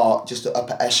Arsenal are just an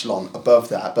upper echelon above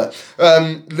that. But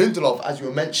Lindelof, as you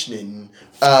were mentioning,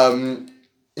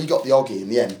 he got the Oggy in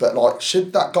the end. But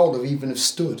should that goal have even have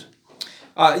stood?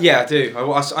 Yeah, I do.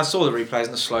 I saw the replays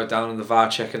and the slowed down and the VAR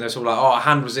check, and they're sort of like, a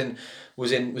hand was in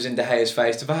De Gea's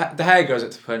face. De Gea goes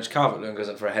up to punch, Calvert-Lewin goes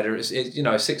up for a header. It's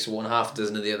 6 of one, half a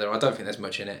dozen of the other. I don't think there's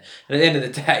much in it. And at the end of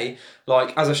the day,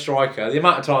 as a striker, the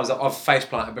amount of times that I've face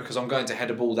planted because I'm going to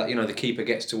head a ball that the keeper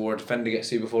gets to or a defender gets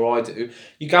to before I do,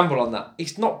 you gamble on that.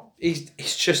 He's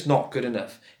just not good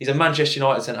enough. He's a Manchester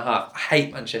United centre half. I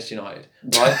hate Manchester United.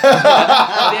 Right?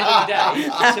 At the end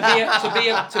of the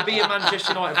day, to be a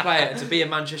Manchester United player and to be a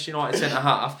Manchester United centre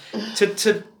half,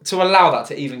 to allow that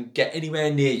to even get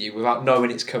anywhere near you without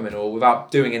knowing it's coming or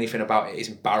without doing anything about it is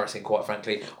embarrassing, quite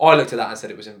frankly. I looked at that and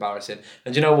said it was embarrassing.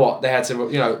 And you know what? They had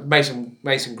to,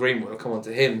 Mason Greenwood will come on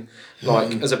to him,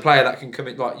 as a player that can come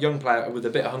in, young player with a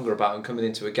bit of hunger about him coming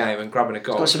into a game and grabbing a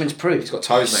goal. He's got something to prove. He's got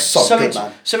toes, mate.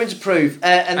 Something to prove.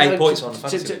 And 8 points on the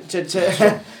fantasy.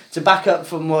 To back up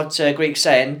from what Greek's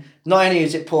saying, not only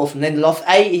is it poor from Lindelof,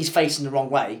 he's facing the wrong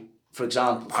way. For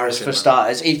example, for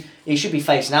starters, he should be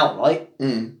facing out, right?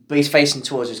 But he's facing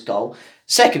towards his goal.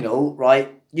 Second of all,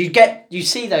 right, you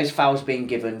see those fouls being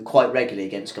given quite regularly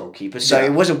against goalkeepers, so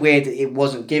it wasn't weird that it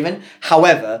wasn't given.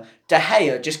 However, De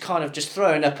Gea just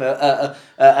throwing up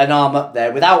an arm up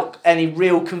there without any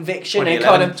real conviction and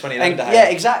yeah,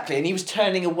 exactly. And he was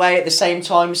turning away at the same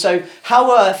time. So how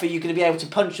on earth are you going to be able to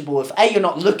punch the ball if you're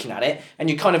not looking at it and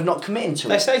you're kind of not committing to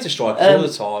it? They say to strikers all the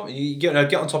time, you get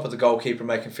on top of the goalkeeper and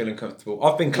make him feel uncomfortable.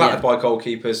 I've been clattered by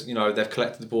goalkeepers. They've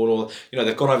collected the ball or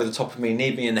they've gone over the top of me,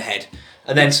 need me in the head,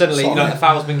 and then suddenly a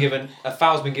foul's been given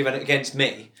against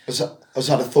me. I just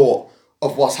had a thought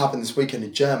of what's happened this weekend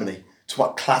in Germany. It's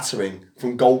about clattering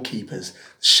from goalkeepers.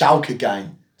 Schalke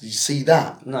game. Did you see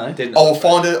that? No. Didn't. I'll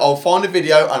find a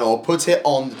video and I'll put it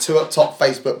on the Two Up Top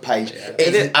Facebook page. Yeah.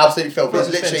 It is absolutely filthy. It's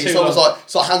literally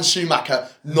it's like Hans Schumacher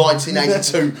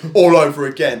 1982 all over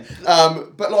again.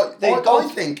 I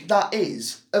think that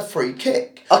is a free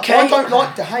kick. Okay. I don't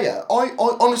like De Gea. I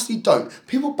honestly don't.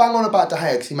 People bang on about De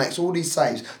Gea because he makes all these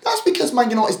saves. That's That's because Man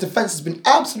United's defence has been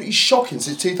absolutely shocking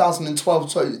since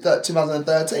 2012 to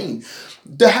 2013.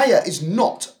 De Gea is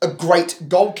not a great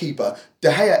goalkeeper.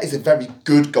 De Gea is a very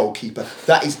good goalkeeper.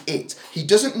 That is it. He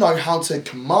doesn't know how to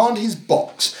command his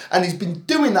box, and he's been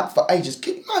doing that for ages.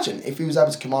 Can you imagine if he was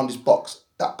able to command his box?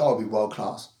 That guy would be world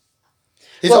class.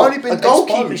 He's only been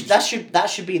goalkeepers. That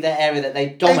should be their area that they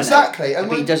dominate. Exactly,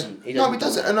 but he doesn't. No, he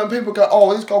doesn't. And then people go,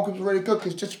 "Oh, this goalkeeper's really good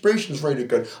because distribution's really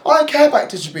good." I don't care about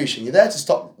distribution. You're there to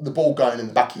stop the ball going in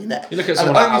the back of your net. You look at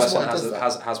someone like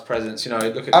Alisson has presence. You know,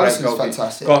 look at Alisson's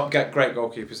fantastic. Get great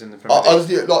goalkeepers in the Premier League.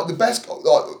 Honestly, like the best,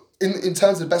 in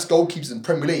terms of the best goalkeepers in the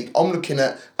Premier League, I'm looking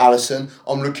at Alisson.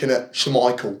 I'm looking at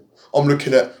Schmeichel. I'm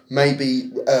looking at maybe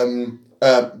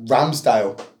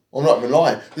Ramsdale. I'm not even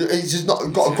lying. He's just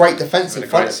not got a great defence in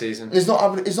front of him. He's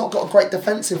not got a great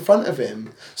defence in front of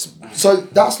him. So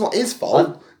that's not his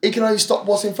fault. He can only stop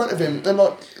what's in front of him. Then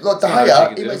like De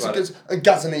Gea, he makes a good... And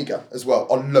Gazzaniga as well.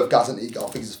 I love Gazzaniga. I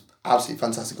think he's an absolutely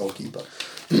fantastic goalkeeper.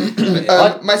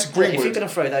 Mason Greenwood. If you're going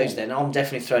to throw those, then I'm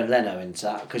definitely throwing Leno into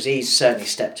that because he's certainly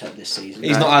stepped up this season.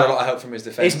 He's not had a lot of help from his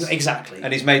defence. Exactly.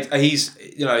 And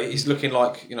he's looking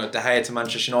like De Gea to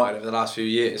Manchester United over the last few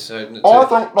years. So I think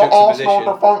the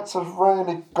Arsenal defence is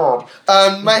really good.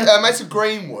 Mason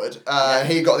Greenwood,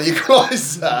 he got the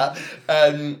equaliser.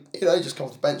 He just come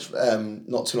off the bench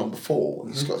not too long before.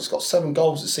 He's got 7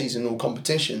 goals this season in all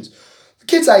competitions. The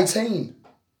kid's 18.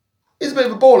 He's a bit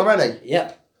of a baller, isn't he?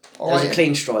 Yep. It was a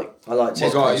clean strike. I liked it.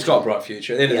 He's got a bright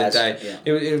future. At the end of the day,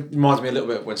 it reminds me a little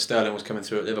bit of when Sterling was coming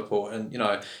through at Liverpool and,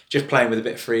 just playing with a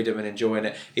bit of freedom and enjoying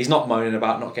it. He's not moaning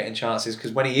about not getting chances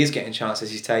because when he is getting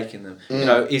chances, he's taking them.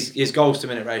 His goals to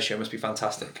minute ratio must be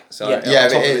fantastic. So it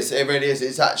is. It really is.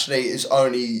 It's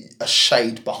only a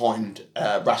shade behind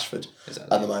Rashford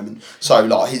at the moment. So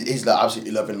he's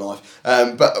absolutely loving life.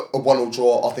 But a 1-1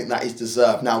 draw, I think that is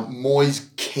deserved. Now Moise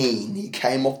Kean, he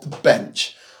came off the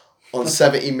bench on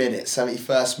 70 minutes,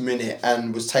 71st minute,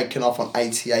 and was taken off on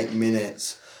 88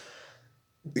 minutes.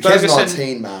 The kid's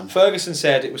 19, man. Ferguson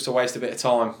said it was to waste a bit of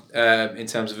time in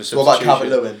terms of a substitution. What about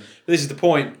Calvert-Lewin? But this is the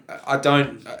point. I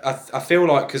feel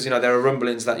like, because, there are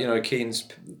rumblings that, Keane's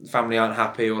family aren't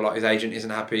happy or, like, his agent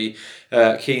isn't happy.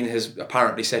 Keane has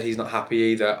apparently said he's not happy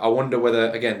either. I wonder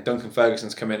whether, again, Duncan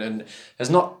Ferguson's come in and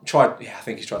has not tried... Yeah, I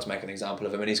think he's tried to make an example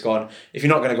of him, and he's gone, if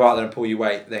you're not going to go out there and pull your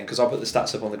weight, then... Because I put the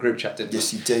stats up on the group chat, didn't I?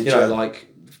 Yes, you did,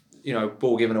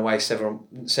 Ball given away several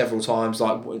times,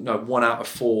 1 out of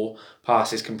 4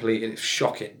 passes completed. It's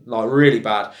shocking, really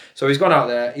bad. So he's gone out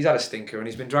there, he's had a stinker, and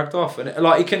he's been dragged off. And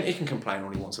he can complain all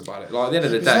he wants about it. At the end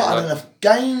of the day, he's not had enough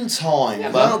game time.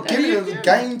 They're not giving him the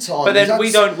game time. But then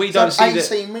we don't see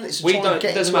 18 minutes to try and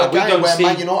get into a game where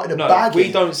Man United are bagging.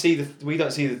 We don't see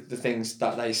the things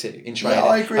that they see in training. Yeah,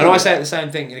 I agree. And I say the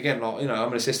same thing. And again, I'm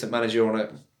an assistant manager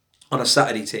on a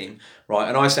Saturday team, right?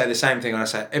 And I say the same thing, and I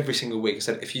say every single week. I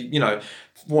said, if you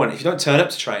don't turn up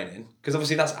to training, because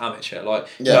obviously that's amateur. A lot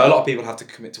of people have to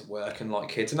commit to work and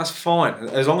kids, and that's fine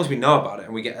as long as we know about it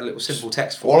and we get a little simple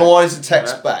text for it. All I want is a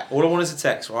text back. All I want is a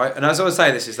text, right? And as I would say,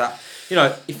 this is that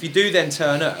if you do then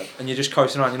turn up and you're just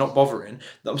coasting around, you're not bothering.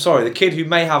 I'm sorry, the kid who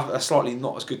may have a slightly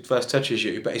not as good first touch as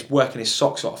you, but is working his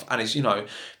socks off and is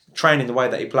training the way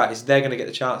that he plays, they're going to get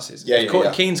the chances.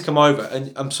 Keane's come over,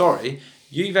 and I'm sorry.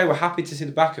 Juve were happy to see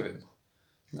the back of him.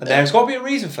 And there's got to be a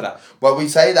reason for that. Well, we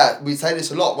say this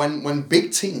a lot. When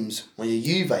big teams, when your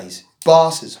Juves,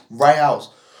 Barças, Reals,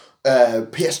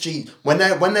 PSG, when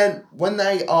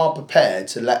they are prepared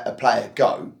to let a player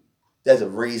go, there's a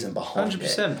reason behind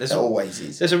 100%. it. There always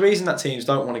is. There's a reason that teams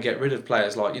don't want to get rid of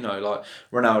players like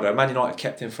Ronaldo. Man United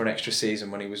kept him for an extra season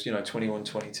when he was 21,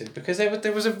 22 because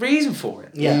there was a reason for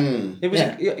it. Yeah, it was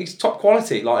he's top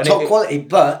quality. Quality,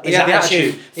 but his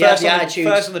attitude.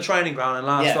 First on the training ground and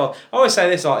last off. I always say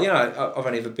this, I've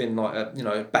only ever been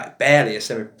barely a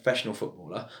semi-professional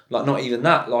footballer, not even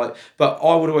that. But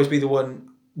I would always be the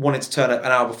one wanted to turn up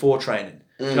an hour before training.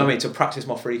 You know what I mean? To practice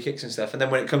my free kicks and stuff. And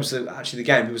then when it comes to actually the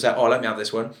game, people say, oh, let me have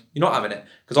this one. You're not having it.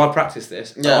 Because I practice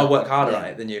this. I work harder at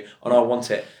it than you. And I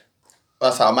want it.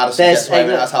 That's how Maddison gets away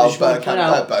with it. That's how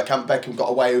Beckham got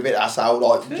away with it. That's how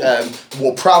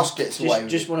Ward-Prowse gets away with it.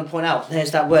 Just want to point out,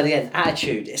 there's that word again,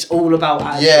 attitude. It's all about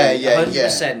attitude.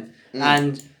 100%.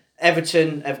 And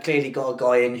Everton have clearly got a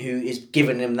guy in who is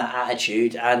giving them that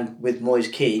attitude. And with Moise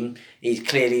Kean, he's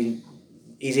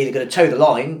either going to toe the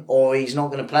line or he's not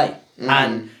going to play.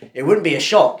 And it wouldn't be a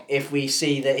shock if we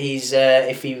see that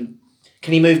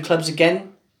can he move clubs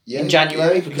again in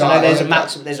January? Because I know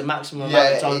there's a maximum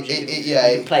amount of times you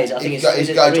can play. I think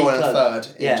it's go join a third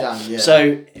in Jan.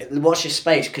 So watch his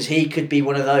space because he could be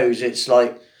one of those. It's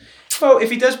Well,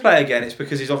 if he does play again, it's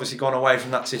because he's obviously gone away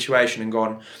from that situation and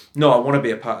gone, no, I want to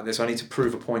be a part of this. I need to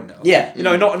prove a point now. Yeah. You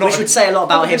know, not Which would say a lot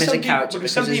about him as a some character.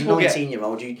 because Because some as a people get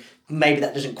 19-year-old, maybe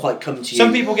that doesn't quite come to you.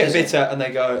 some people get does it? bitter and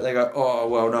they go, oh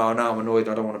well, no, now I'm annoyed.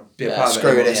 I don't want to be a part of it. Screw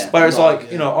anymore." this. Yeah. Whereas, Right,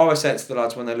 like, you know, I always say it to the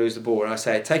lads when they lose the ball, and I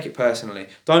say, take it personally.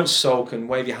 Don't sulk and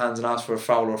wave your hands and ask for a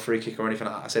foul or a free kick or anything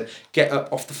like that. I said, get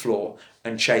up off the floor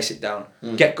and chase it down.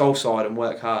 Get goal side and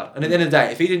work hard. And at the end of the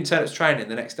day, if he didn't turn up to training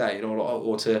the next day, you know,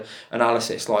 or to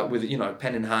analysis, like with, you know,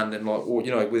 pen in hand and like, or, you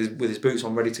know, with his boots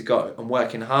on ready to go and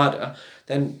working harder,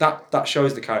 then that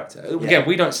shows the character. Again,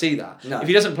 we don't see that. No. If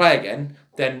he doesn't play again,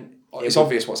 then it's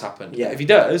obvious what's happened. Yeah. If he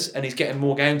does and he's getting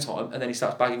more game time and then he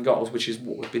starts bagging goals, which is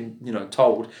what we've been, you know,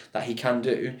 told that he can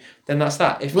do, then that's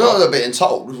that. If We're not, not being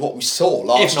told was what we saw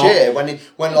last not- year when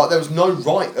like there was no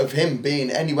right of him being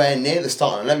anywhere near the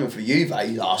starting 11 for Juve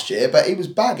last year, but he was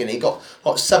bagging. He got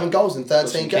like 7 goals in 13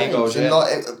 some key games, goals, and yeah.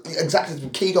 like exactly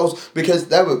some key goals because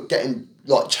they were getting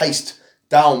like chased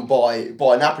down by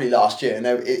Napoli last year, and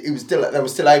they were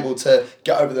still able to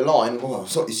get over the line. Well,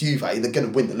 it's Juve; they're going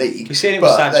to win the league. we've seen it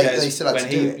with but Sanchez they still had when to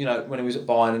do he, it. you know, when he was at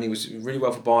Bayern and he was really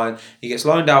well for Bayern. He gets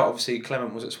loaned out. Obviously,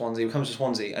 Clement was at Swansea. He comes to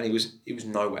Swansea and he was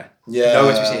nowhere. Yeah,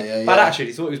 nowhere to be seen. yeah, Bad yeah. attitude.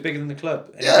 He thought he was bigger than the club.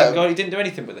 And Yeah. he didn't do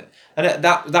anything with it. And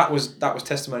that was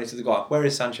testimony to the guy. Where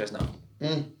is Sanchez now?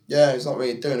 Yeah, he's not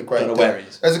really doing a great Don't know thing. where he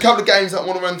is. There's a couple of games that I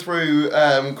want to run through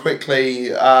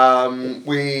quickly.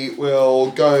 We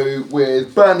will go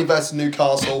with Burnley versus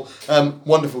Newcastle.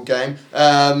 Wonderful game.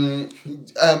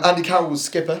 Andy Carroll was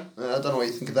skipper. I don't know what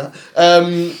you think of that.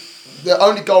 The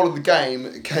only goal of the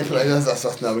game came from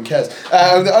that's no one cares.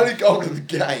 The only goal of the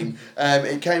game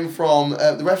it came from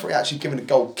the referee actually giving a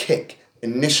goal kick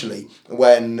initially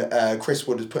when Chris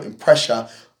Wood was putting pressure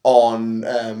on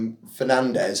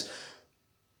Fernandes.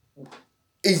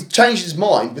 He's changed his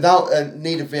mind without a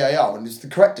need of VAR, and it's the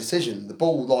correct decision. The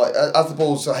ball, like as the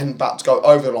ball's heading back to go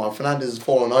over the line, Fernandes has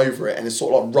fallen over it and it's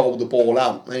sort of like rolled the ball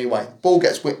out. Anyway, ball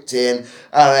gets whipped in,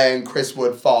 and then Chris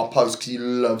Wood far post because he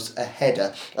loves a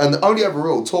header. And the only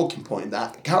overall talking point in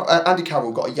that, Andy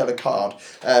Carroll got a yellow card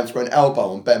for an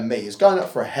elbow on Ben Mee. He's going up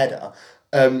for a header.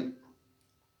 I'd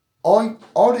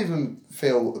even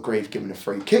feel aggrieved giving a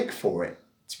free kick for it,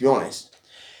 to be honest.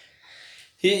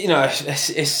 You know, it's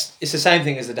the same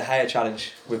thing as the De Gea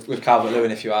challenge with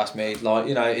Calvert-Lewin, if you ask me. Like,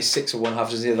 you know, it's 6 or 1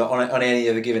 half dozen. On any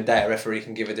other given day, a referee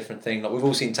can give a different thing. Like, we've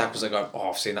all seen tackles that go,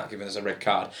 I've seen that given as a red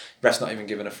card. Ref's not even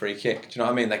given a free kick. Do you know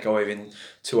what I mean? They go even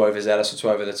too overzealous or too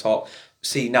over the top.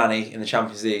 See Nani in the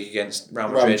Champions League against Real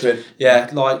Madrid. Yeah,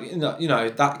 like, you know,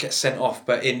 that gets sent off.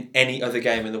 But in any other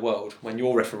game in the world, when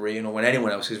you're refereeing or when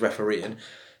anyone else is refereeing,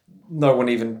 no one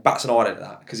even bats an eyelid at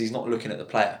that because he's not looking at the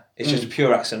player. It's just a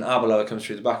pure accident. Arbeloa comes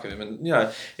through the back of him, and you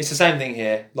know it's the same thing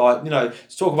here. Like, you know,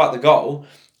 to talk about the goal,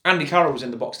 Andy Carroll was in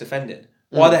the box defending.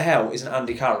 Why the hell isn't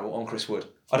Andy Carroll on Chris Wood?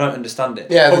 I don't understand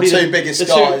it. Yeah, the two biggest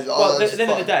guys. Well, at the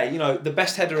end of the day, you know, the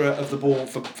best header of the ball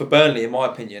for Burnley, in my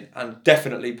opinion, and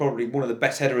definitely probably one of the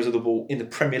best headers of the ball in the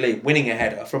Premier League, winning a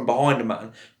header from behind a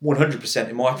man, 100%,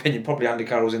 in my opinion, probably Andy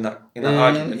Carroll's in that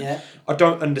argument. Yeah. I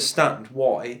don't understand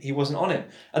why he wasn't on him.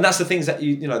 And that's the things that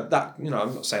I'm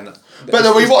not saying that. But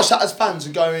then we watch that as fans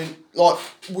and going, like,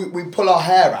 we pull our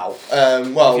hair out. If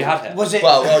you had hair. Was it?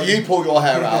 Well, you pull your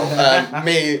hair out.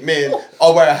 Me, and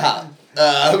I wear a hat.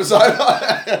 But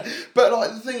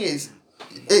like the thing is,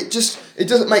 it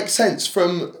doesn't make sense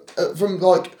from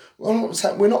like. Well, I'm not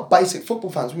saying we're not basic football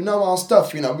fans. We know our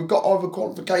stuff. You know, we've got either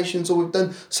qualifications or we've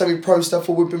done semi-pro stuff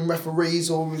or we've been referees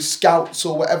or we're scouts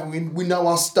or whatever. We know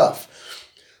our stuff.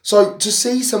 So to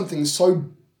see something so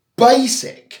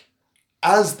basic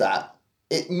as that,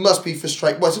 it must be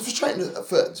frustrating. Well, it's frustrating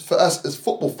for us as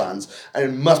football fans, and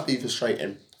it must be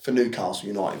frustrating for Newcastle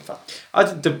United fans.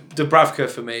 Dubravka,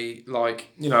 for me, like,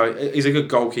 you know, he's a good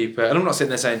goalkeeper. And I'm not sitting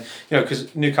there saying, you know,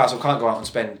 because Newcastle can't go out and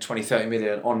spend 20, 30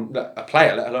 million on a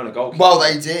player, let alone a goalkeeper. Well,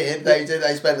 they did. They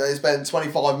spent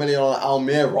 25 million on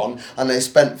Almiron, and they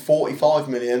spent 45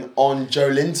 million on Joe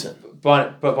Linton.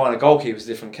 But buying a goalkeeper is a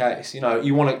different case. You know,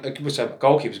 you want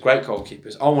goalkeepers, great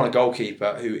goalkeepers. I want a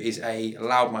goalkeeper who is a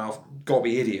loudmouth,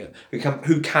 gobby idiot who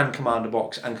can command a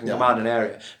box and can command an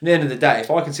area. At the end of the day, if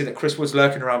I can see that Chris Wood's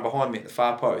lurking around behind me at the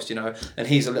far post, you know, and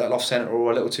he's a little off centre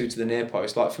or a little too to the near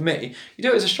post, like for me, you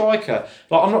do it as a striker.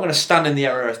 Like, I'm not going to stand in the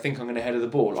area and think I'm going to head of the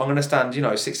ball. I'm going to stand, you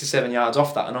know, 6 to 7 yards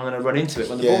off that, and I'm going to run into it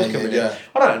when the ball's coming in.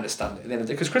 I don't understand it at the end of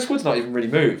the day because Chris Wood's not even really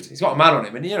moved. He's got a man on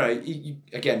him, and you know,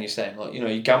 again, you're saying, like, you know,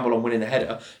 you gamble on winning a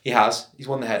header. He's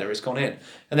won the header. It's gone in,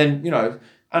 and then, you know,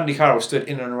 Andy Carroll stood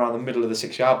in and around the middle of the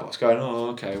 6-yard box going, oh,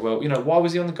 okay, well, why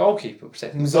was he on the goalkeeper,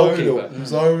 protecting the goalkeeper?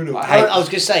 Zonal. I was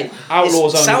going to say,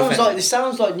 Outlaws this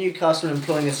sounds like Newcastle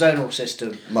employing a zonal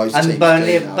system. Most and teams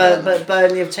Burnley, do now, but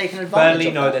Burnley have taken advantage Burnley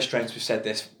of know that. their strengths, we've said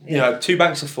this. 2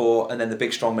 banks of 4 and then the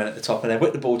big strong men at the top and they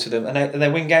whip the ball to them and they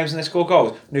win games and they score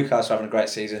goals. Newcastle are having a great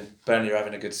season, Burnley are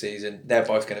having a good season. They're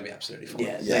both going to be absolutely fine.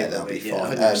 Yeah, They'll be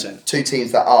fine. 100%. 2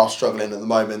 teams that are struggling at the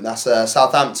moment. That's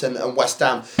Southampton and West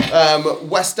Ham.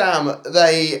 West Ham,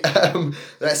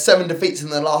 they're 7 defeats in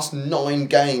the last 9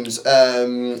 games.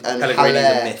 And Pellegrini's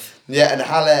a myth. Yeah, and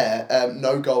Haller,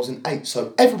 no goals in 8.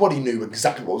 So everybody knew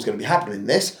exactly what was going to be happening in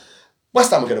this.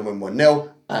 West Ham were going to win 1-0.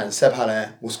 And Seb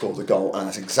Haller will score the goal, and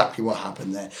that's exactly what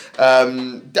happened there.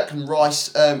 Declan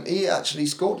Rice, he actually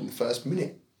scored in the first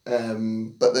minute,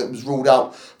 but it was ruled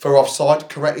out for offside,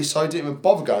 correctly so. Didn't even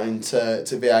bother going to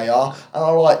VAR, and I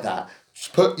like that.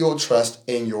 Just put your trust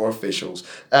in your officials.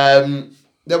 There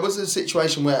was a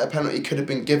situation where a penalty could have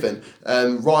been given.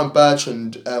 Ryan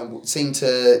Bertrand seemed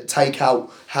to take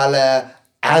out Haller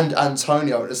and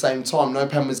Antonio at the same time. No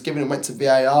pen was given and went to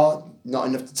VAR. Not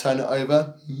enough to turn it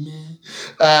over.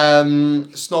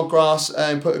 Snodgrass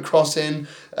put a cross in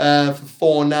for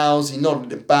 4 nails. He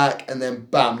nodded it back and then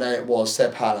bam, there it was.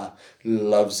 Seb Haller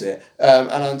loves it. And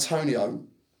Antonio,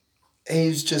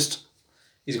 he's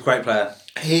a great player.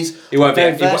 He won't be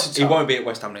at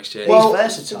West Ham next year. Well,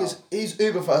 he's versatile. He's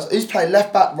uber versatile. He's played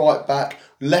left back, right back,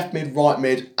 left mid, right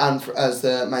mid, and as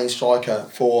the main striker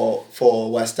for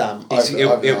West Ham.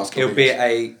 He'll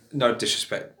be no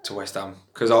disrespect to West Ham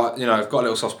because I've got a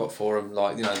little soft spot for him.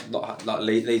 Like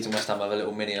Leeds and West Ham have a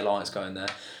little mini alliance going there,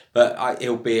 but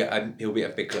he'll be at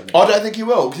a big club. I don't think he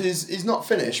will because he's not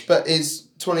finished, but he's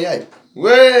 28.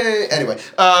 Way anyway.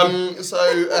 But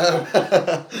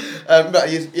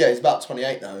he's about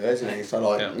 28 now, isn't he?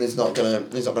 So he's not gonna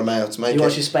be able to make it. You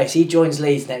watch your space. He joins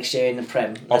Leeds next year in the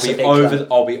Prem. I'll be over the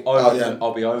moon.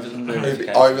 Over the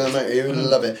moon. He would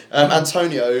love it.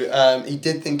 Antonio, he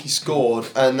did think he scored,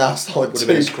 and that's like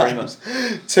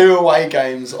 2 away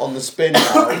games on the spin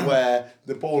now where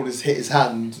the ball has hit his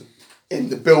hand in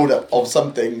the build-up of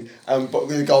something, but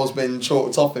the goal's been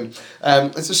chalked off him.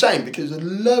 It's a shame because it was a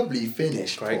lovely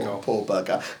finish. Great goal. Paul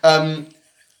Berger.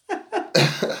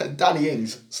 Danny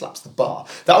Ings slaps the bar.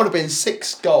 That would have been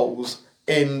 6 goals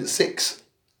in 6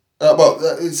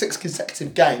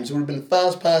 consecutive games. It would have been the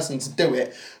first person to do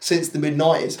it since the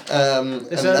mid-90s. And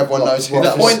everyone knows who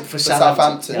that was for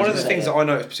Southampton. One of the things that I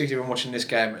noticed, particularly when watching this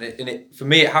game, and it for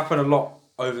me, it happened a lot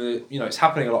it's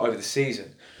happening a lot over the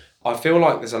season. I feel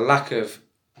like there's a lack of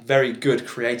very good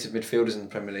creative midfielders in the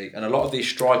Premier League, and a lot of these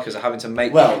strikers are having to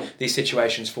make these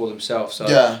situations for themselves. So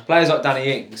players like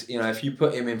Danny Ings, if you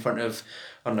put him in front of,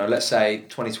 I don't know, let's say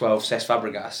 2012 Cesc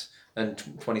Fabregas and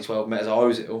 2012 Mesut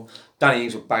Ozil, Danny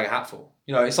Ings would bang a hatful.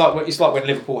 It's like when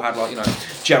Liverpool had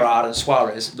Gerrard and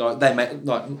Suarez. I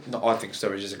think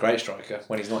Sturridge is a great striker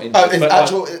when he's not injured.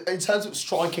 In terms of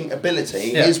striking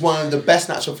ability, he's one of the best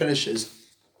natural finishers.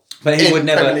 But he would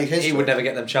never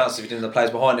get them chances if he didn't have the players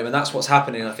behind him, and that's what's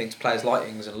happening. I think to players like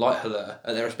Ings and like Haller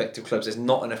at their respective clubs, there's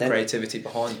not enough creativity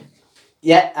behind them.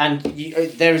 Yeah, and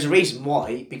there is a reason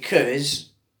why,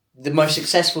 because the most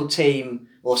successful team,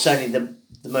 or certainly the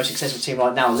most successful team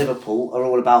right now, Liverpool, are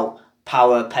all about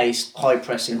power, pace, high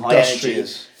pressing, high energy.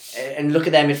 And look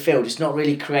at their midfield; it's not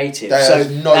really creative. There's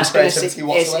no creativity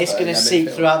whatsoever. It's going to seep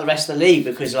throughout the rest of the league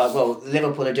because,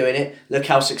 Liverpool are doing it. Look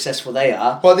how successful they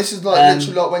are. Well, this is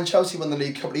literally like when Chelsea won the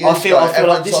league a couple of years ago. I feel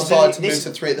like this to move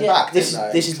to 3 at the back. This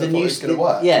is the new.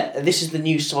 This is the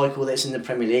new cycle that's in the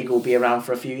Premier League. Will be around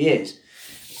for a few years.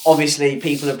 Obviously,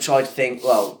 people have tried to think,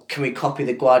 well, can we copy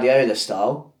the Guardiola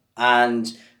style?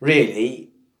 And really.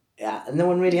 Yeah, and no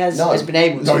one really has been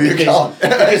able to. No, you can't.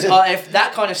 Because if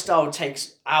that kind of style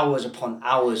takes hours upon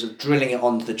hours of drilling it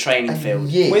onto the training field.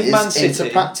 With Man City, into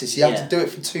practice, you have to do it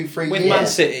for 2-3 years. With Man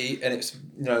City, and it's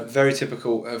very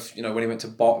typical of when he went to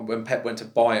when Pep went to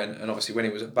Bayern, and obviously when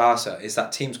he was at Barca, is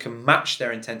that teams can match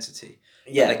their intensity,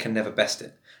 but they can never best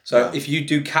it. So if you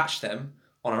do catch them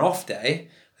on an off day.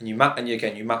 And you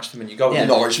match them and you go.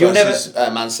 Norwich versus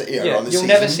Man City. You'll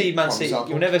never see Man City.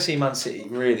 You'll never see Man City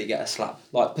really get a slap.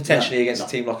 Like potentially against a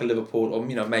team like a Liverpool, or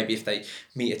maybe if they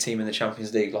meet a team in the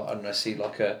Champions League, like I don't know, see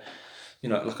like a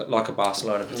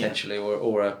Barcelona potentially,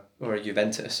 or a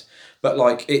Juventus. But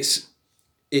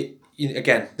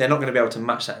again, they're not going to be able to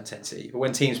match that intensity. But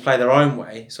when teams play their own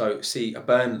way, so see a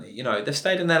Burnley, they've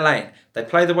stayed in their lane. They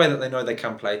play the way that they know they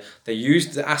can play. They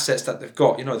use the assets that they've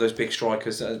got, those big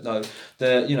strikers, the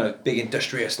big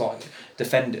industrious like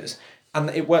defenders. and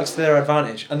it works to their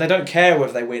advantage. And they don't care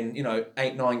whether they win,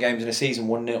 8-9 games in a season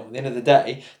 1-0. At the end of the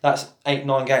day, that's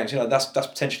 8-9 games. That's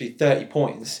potentially 30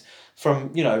 points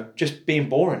from just being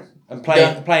boring and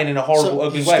playing in a horrible,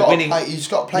 ugly way. Winning. You've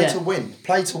just got to play to win.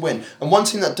 Play to win. And one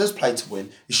team that does play to win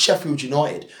is Sheffield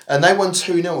United. And they won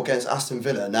 2-0 against Aston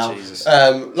Villa. Now,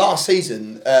 last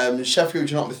season, Sheffield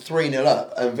United were 3-0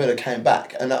 up and Villa came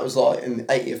back. And that was like in the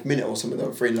 80th minute or something, they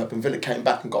were 3-0 up and Villa came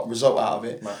back and got a result out of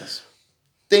it. Madness.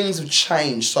 Things have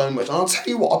changed so much. And I'll tell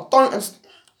you what, I don't...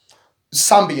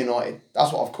 Samba United,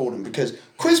 that's what I've called them. Because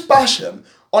Chris Basham,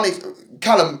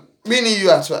 Callum... Me and you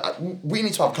we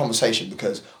need to have a conversation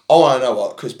because I want to know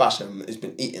what Chris Basham has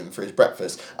been eating for his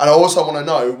breakfast. And I also want to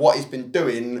know what he's been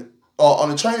doing on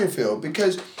the training field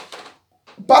because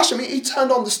Basham, he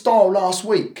turned on the style last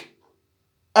week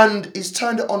and he's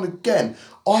turned it on again.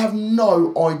 I have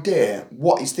no idea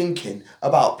what he's thinking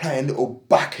about playing little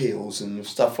back heels and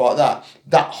stuff like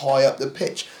that high up the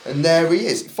pitch. And there he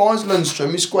is. He finds Lundstrom,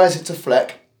 he squares it to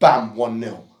Fleck, bam,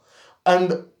 1-0.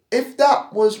 And if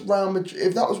that was Real Madrid,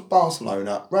 if that was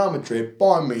Barcelona, Real Madrid,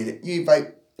 Bayern Munich,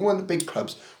 Juve, one of the big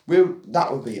clubs, that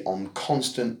would be on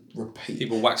constant repeat.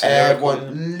 People waxing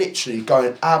everyone literally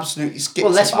going absolutely skips.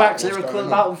 Well, let's wax lyrical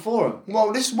about them for them.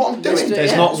 Well, this is what I'm doing.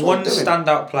 There's not one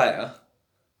standout player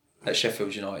at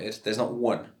Sheffield United. There's not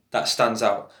one that stands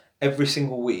out. Every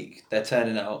single week they're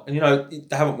turning out, and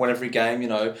they haven't won every game.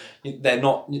 They're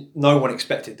not. No one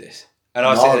expected this, and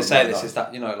I say this is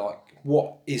that like.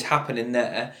 What is happening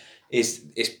there is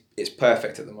it's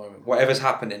perfect at the moment. Whatever's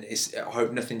happening is I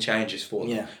hope nothing changes for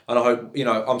them. Yeah. And I hope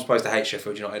I'm supposed to hate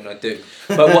Sheffield United and I do.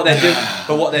 But what they're doing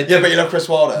yeah, but you love Chris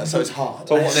Wilder, so it's hard.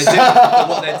 But what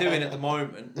they're doing at the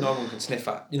moment, no one can sniff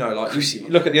at. You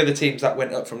look at the other teams that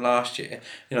went up from last year.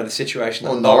 The situation.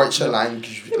 Or Norwich,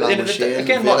 Lancashire.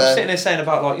 Again, like I'm sitting there saying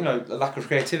about a lack of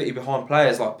creativity behind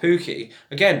players like Pookie.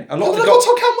 Again, a lot of the goals.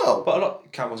 Campbell.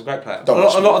 But Campbell's a great player. A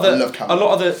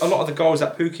lot of the goals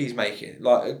that Pookie's making,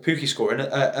 like Pookie scoring,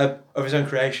 of his own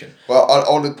creation. Well,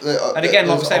 and again,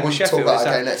 like we're saying with Sheffield, talk about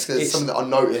again next because it's something that I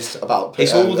noticed about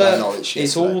Norwich.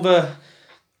 It's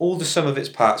all the sum of its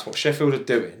parts. What Sheffield are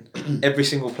doing, every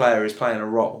single player is playing a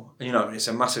role. And it's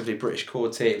a massively British core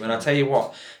team. And I tell you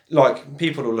what, like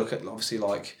people will look at obviously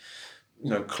like.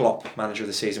 Klopp, manager of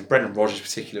the season, Brendan Rodgers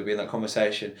particularly will be in that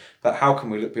conversation. But how can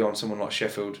we look beyond someone like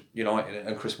Sheffield United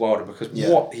and Chris Wilder because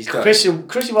what he's done?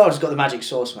 Chris Wilder's got the magic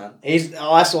sauce, man.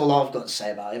 That's all I've got to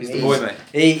say about him. He's the boy, mate.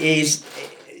 He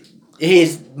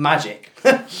is magic.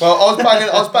 Well, I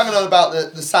was banging on about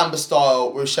the Samba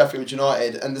style with Sheffield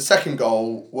United, and the second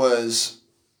goal was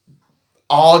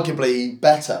arguably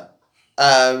better.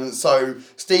 So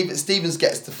Stevens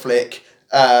gets the flick.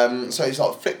 So he's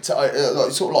like flicked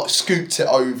it, sort of like scooped it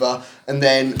over, and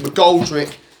then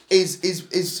McGoldrick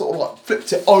is sort of like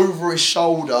flipped it over his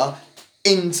shoulder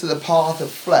into the path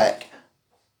of Fleck,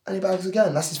 and he bags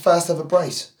again. That's his first ever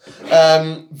brace.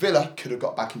 Villa could have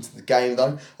got back into the game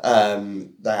though.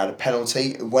 They had a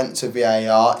penalty. It went to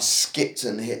VAR. It skipped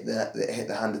and hit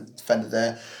the hand of the defender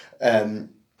there.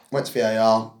 Went to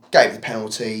VAR. Gave the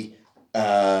penalty.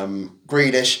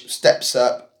 Grealish steps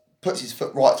up, puts his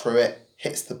foot right through it.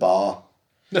 Hits the bar.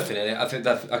 Nothing in it. I think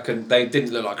that they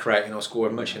didn't look like creating or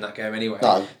scoring much in that game anyway.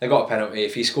 No. They got a penalty.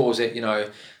 If he scores it,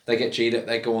 they get G'd up,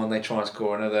 they go on, they try and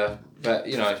score another. But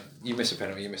you miss a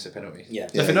penalty, you miss a penalty. Yeah.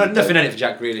 Nothing in it for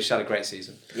Jack Grealish. Had a great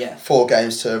season. Yeah. 4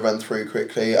 games to run through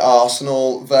quickly.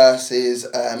 Arsenal versus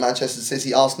Manchester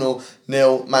City. Arsenal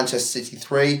 0, Manchester City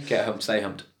 3. Get humped, stay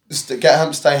humped. Get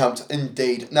humped, stay humped.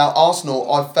 Indeed. Now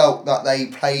Arsenal, I felt that they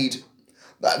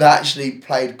actually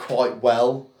played quite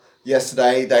well.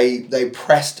 Yesterday, they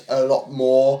pressed a lot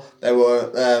more. They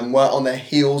weren't on their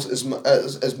heels as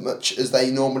much as they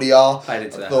normally are. Played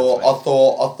into I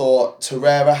thought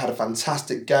Torreira had a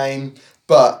fantastic game,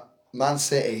 but Man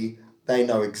City, they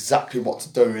know exactly what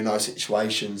to do in those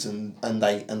situations, and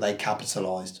they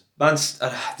capitalised.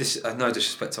 This no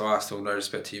disrespect to Arsenal, no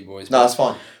respect to you boys. No, that's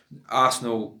fine.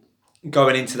 Arsenal.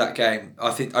 Going into that game,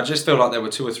 I just feel like there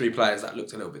were 2 or 3 players that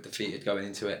looked a little bit defeated going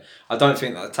into it. I don't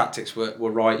think that the tactics were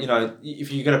right.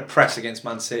 If you're going to press against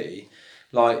Man City,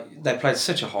 like they played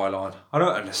such a high line. I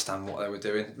don't understand what they were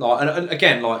doing. Like and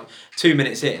again, like 2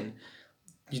 minutes in,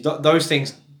 those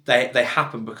things they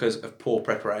happen because of poor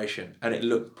preparation, and it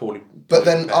looked poorly. But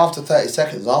then after 30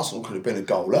 seconds, Arsenal could have been a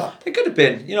goal up. It could have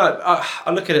been.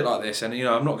 I look at it like this, and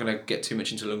I'm not going to get too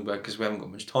much into Ljungberg because we haven't got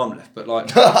much time left. But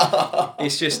like,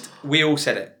 it's just we all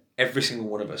said it. Every single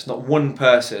one of us. Not one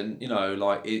person,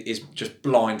 is just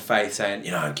blind faith saying,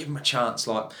 give him a chance.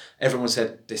 Like everyone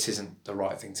said, this isn't the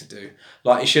right thing to do.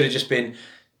 Like it should have just been.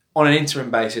 on an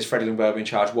interim basis, Freddie Ljungberg will be in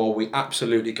charge while we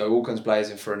absolutely go all guns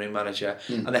blazing for a new manager.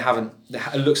 And they haven't.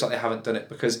 It looks like they haven't done it,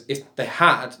 because if they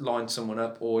had lined someone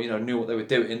up or knew what they were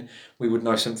doing, we would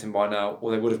know something by now,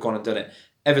 or they would have gone and done it.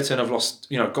 Everton have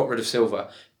lost, got rid of Silva.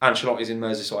 Ancelotti's in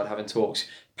Merseyside having talks.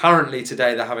 Apparently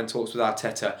today they're having talks with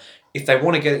Arteta. If they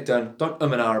want to get it done, don't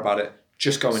and ah about it.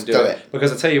 Just go and do it.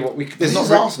 Because I tell you what, there's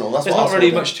not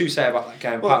really much to say about that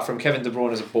game apart from Kevin De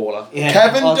Bruyne as a baller. Yeah.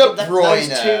 Kevin De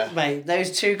Bruyne. Those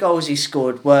two goals he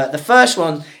scored were the first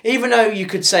one. Even though you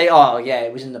could say, "Oh yeah,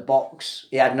 it was in the box,"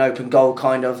 he had an open goal,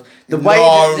 kind of the way.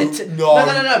 No.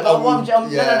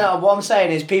 But what I'm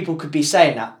saying is, people could be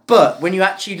saying that, but when you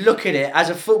actually look at it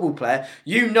as a football player,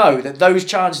 you know that those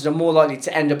chances are more likely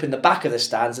to end up in the back of the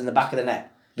stands than the back of the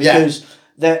net, because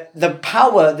the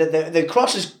power that the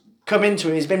crosses come into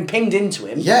it, has been pinged into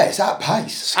him. Yeah, it's at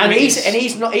pace. And he's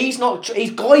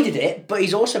guided it, but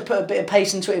he's also put a bit of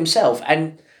pace into it himself.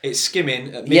 And it's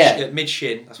skimming at mid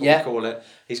shin, that's what we call it.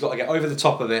 He's got to get over the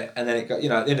top of it, and then it got,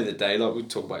 at the end of the day, like we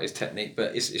talk about his technique,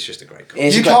 but it's just a great goal.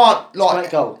 It's a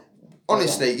great goal.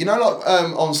 Honestly,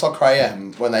 on Soccer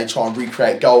AM when they try and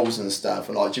recreate goals and stuff,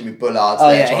 and like Jimmy Bullard's.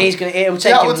 It'll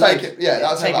take him.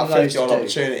 That'll take about 50 odd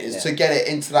opportunities to get it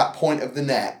into that point of the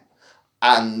net.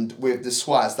 And with the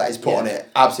swaz that he's put on it,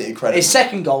 absolutely incredible. His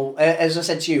second goal, as I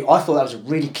said to you, I thought that was a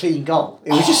really clean goal. It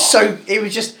was it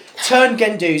was just turned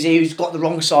Guendouzi, who's got the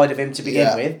wrong side of him to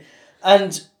begin with,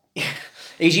 and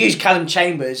he's used Callum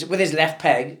Chambers with his left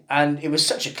peg, and it was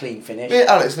such a clean finish. Me and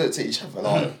Alex looked at each other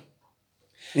like...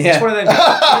 Yeah. It's one of them. Do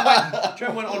you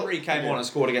remember when Henri came on and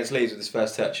scored against Leeds with his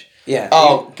first touch? Yeah.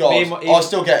 Oh, God. I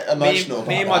still get emotional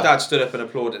Me and my dad stood up and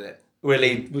applauded it.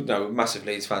 Really, massive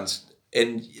Leeds fans.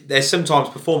 And there's sometimes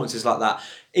performances like that.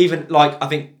 Even I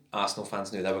think Arsenal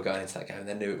fans knew they were going into that game, and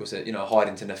they knew it was a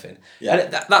hiding to nothing. Yeah.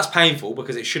 And that's painful,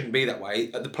 because it shouldn't be that way.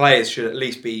 The players should at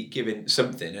least be given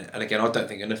something. And again, I don't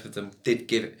think enough of them did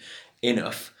give it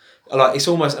enough. It's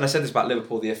almost, and I said this about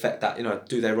Liverpool, the effect that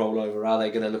do they roll over? Are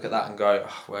they going to look at that and go,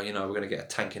 we're going to get a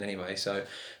tanking anyway? So.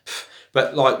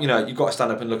 But you've got to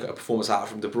stand up and look at a performance out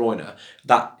from De Bruyne.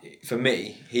 That, for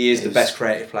me, he is the best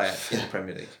creative player in the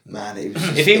Premier League. Man,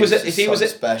 if he was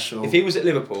special. If he was at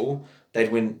Liverpool, they'd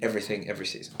win everything every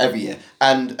season. Every year,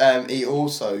 and he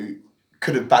also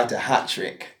could have bagged a hat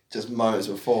trick just moments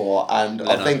before. And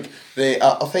I think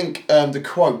the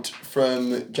quote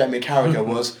from Jamie Carragher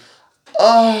was,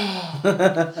 I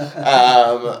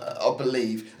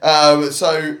believe.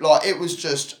 It was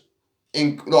just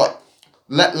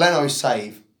Leno's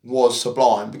save was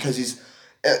sublime, because he's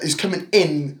coming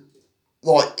in,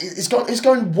 he's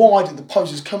going wide at the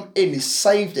post. He's come in, he's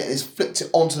saved it, and he's flicked it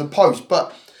onto the post.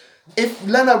 But if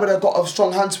Leno would have got a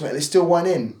strong hand to it and it still went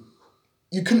in,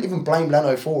 you couldn't even blame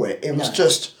Leno for it. It was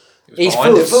just. He's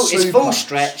full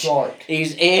stretch.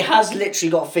 He has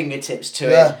literally got fingertips to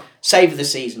it. Save of the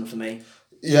season for me.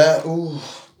 Yeah. Ooh.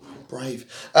 Brave.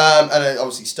 And then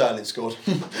obviously Sterling scored.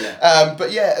 But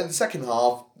in the second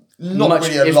half. Not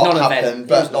really a lot happened,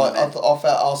 but I felt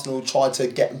Arsenal tried to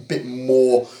get a bit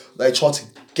more. They tried to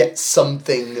get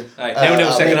something.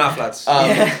 0-0 second half, lads.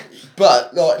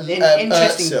 But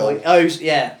interesting point.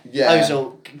 Ozil.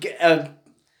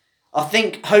 I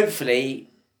think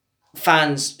hopefully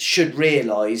fans should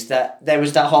realise that there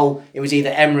was that whole. It was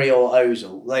either Emery or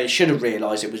Ozil. They should have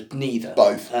realised it was neither.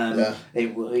 Both. Neither.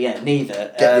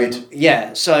 Get rid.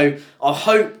 Yeah. So I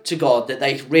hope to God that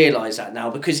they realise that now,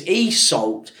 because he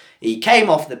sulked. He came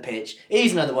off the pitch.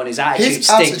 He's another one. His attitude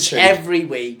stinks every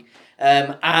week.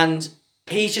 And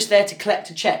he's just there to collect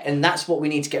a check. And that's what we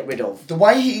need to get rid of. The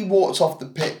way he walked off the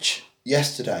pitch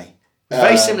yesterday.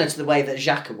 Very similar to the way that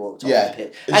Xhaka walked off the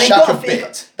pitch. And Xhaka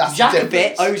bit. That's the difference. Xhaka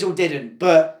bit, Ozil didn't.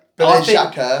 But then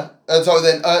Xhaka... then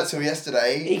Özil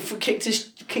yesterday... He kicked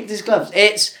his gloves.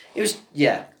 It was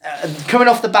coming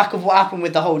off the back of what happened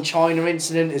with the whole China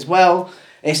incident as well,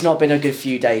 it's not been a good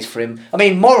few days for him. I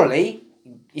mean, morally...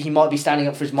 he might be standing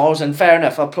up for his morals, and fair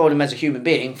enough, I applaud him as a human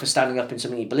being for standing up in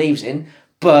something he believes in,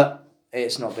 but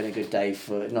it's not been a good day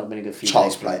for, not been a good few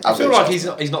Child's days. play. I feel like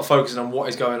he's not focusing on what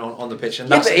is going on the pitch, and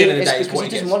that's at the end of the day, because he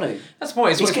doesn't want to. That's the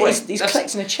point. He's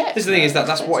collecting a check. This is the thing, is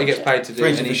that's what he gets paid to do,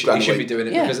 and he should be doing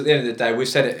it, because at the end of the day, we've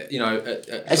said it,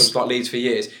 at sort of like Leeds for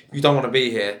years, if you don't want to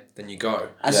be here, then you go.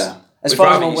 As far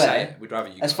as I'm aware,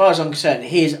 as far as I'm concerned,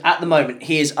 he is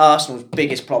Arsenal's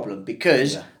biggest problem,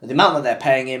 because of the amount that they're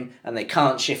paying him, and they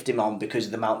can't shift him on because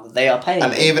of the amount that they are paying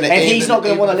him. And he's not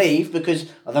going to want to leave because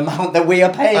of the amount that we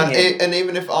are paying him. And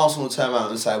even if Arsenal turn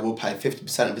around and say, we'll pay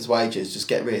 50% of his wages, just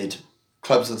get rid,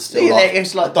 clubs are still Yeah, like,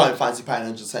 it's like- I don't fancy paying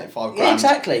 175 grand Yeah,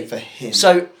 exactly. for him.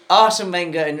 So Arsene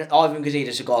Wenger and Ivan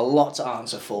Gazidis have got a lot to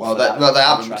answer for. Well, for they that haven't,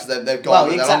 contract. because they've gone, Well,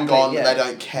 they're exactly, long gone, yeah. they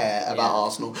don't care about Yeah.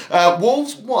 Arsenal.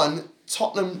 Wolves 1,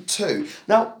 Tottenham 2.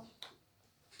 Now,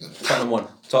 Tottenham 1.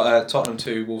 Tottenham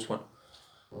 2, Wolves 1.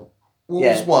 Wolves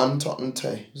Yeah. 1, Tottenham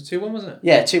 2. Was it 2-1, wasn't it?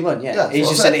 Yeah, 2-1. Yeah, Yeah, that's he's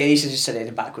what just I said said. it. He's just said it in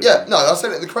a backwards. Yeah, no, I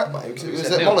said it the correct way, because it was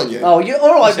said at nil. Molyneux. Oh, you're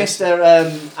all right, Mister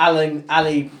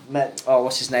Ali.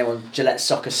 What's his name on Gillette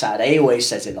Soccer Saturday? He always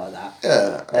says it like that.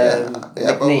 Yeah,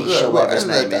 but McNeish or look, whatever his at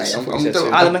the end of name the is. day, I thought you I'm said doing-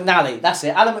 two. Alan McNally. That's it.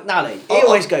 Alan McNally. He Oh,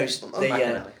 always goes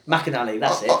McAnally. McAnally.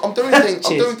 That's it. I'm doing things.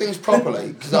 I'm Cheers. doing things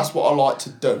properly, because that's what I like to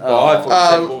do. Oh, I thought you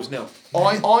said Um, Wolves 0.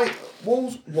 I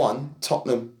Wolves 1,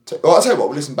 Tottenham 2. Well, I'll tell you what,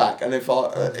 we'll listen back, and if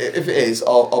it is,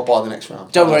 I'll buy the next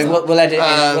round. Don't worry, How's that? we'll edit.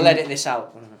 Um, We'll edit this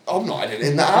out. I'm not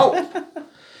editing that out.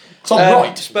 So I'm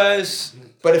right, Spurs.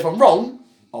 but if I'm wrong,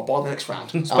 I'll buy the next round.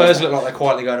 Spurs look like they're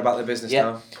quietly going about their business Yeah.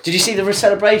 now. Did you see the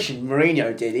celebration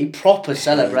Mourinho did? He proper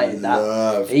celebrated that.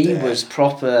 Loved He it. was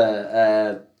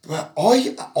proper. But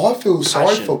I feel sorry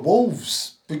Passion. for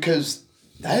Wolves, because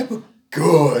they were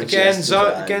good. Again,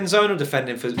 yesterday. zonal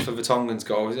defending for Vertonghen's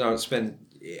goal. You know, it's been.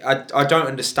 I don't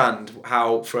understand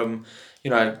how from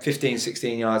 15,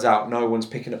 16 yards out, no one's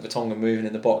picking up Vertonghen moving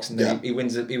in the box, and then he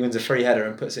wins a free header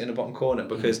and puts it in the bottom corner,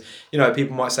 because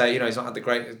people might say he's not had the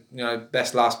great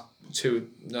best last two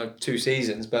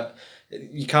seasons, but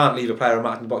you can't leave a player a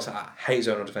mark in the box. I hate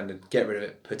zonal defending. Get rid of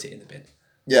it. Put it in the bin.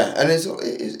 Yeah, and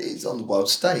it's on the world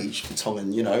stage for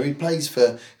Tongan. He plays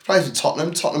for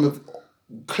Tottenham. Tottenham have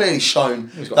clearly shown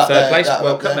He's got third place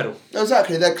World Cup medal.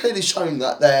 Exactly, they're clearly shown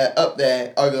that they're up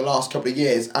there over the last couple of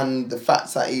years, and the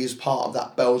fact that he is part of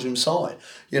that Belgium side.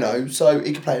 So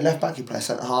he can play left back, he can play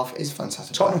centre half. He's a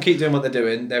fantastic. Tottenham player. keep doing what they're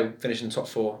doing. They'll finish in the top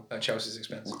 4 at Chelsea's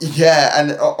expense. Yeah,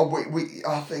 and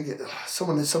I think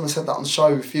someone said that on the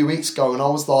show a few weeks ago, and I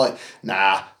was like,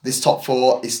 nah, this top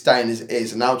 4 is staying as it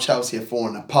is, and now Chelsea are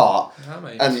falling apart. Yeah,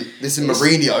 mate. And this is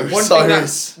Mourinho,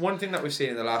 One thing that we've seen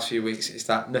in the last few weeks is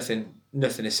that nothing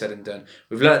is said and done.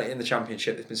 We've learned it in the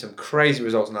Championship. There's been some crazy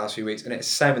results in the last few weeks, and it's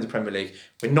the same in the Premier League.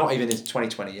 We're not even into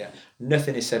 2020 yet.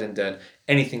 Nothing is said and done.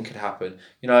 Anything could happen.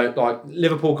 Like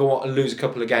Liverpool go on and lose a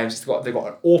couple of games. They've got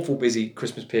an awful busy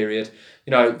Christmas period.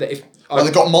 They've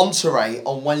got Monterrey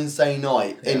on Wednesday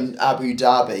night in Abu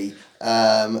Dhabi,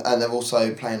 and they're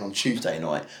also playing on Tuesday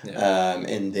night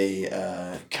in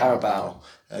the Carabao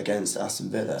against Aston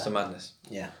Villa. It's a madness.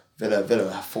 Yeah. Villa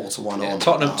 4-1 on.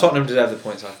 Tottenham deserve the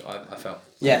points. I felt.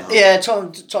 Yeah.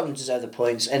 Tottenham deserve the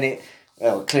points, and it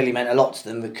clearly meant a lot to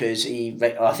them, because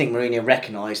I think Mourinho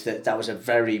recognised that was a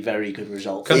very, very good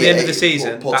result. Come the end of the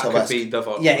season, that could be the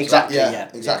vote. Yeah, exactly.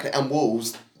 Exactly. And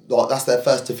Wolves, that's their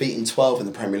first defeat in 12 in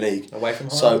the Premier League. Away from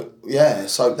home. So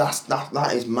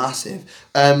that is massive.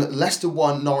 Leicester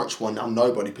won, Norwich won, and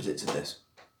nobody predicted this.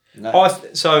 No.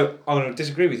 So I'm going to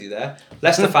disagree with you there.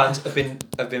 Leicester fans have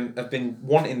been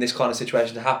wanting this kind of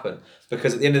situation to happen,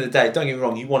 because at the end of the day, don't get me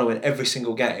wrong, you want to win every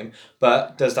single game,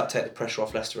 but does that take the pressure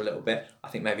off Leicester a little bit? I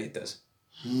think maybe it does.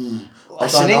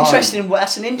 That's an interesting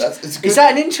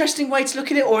way to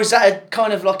look at it, or is that a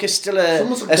kind of like It's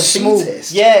almost like a small?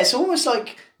 defeatist. Yeah, it's almost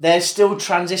like they're still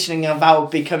transitioning about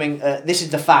becoming. This is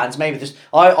the fans. Maybe this.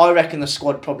 I reckon the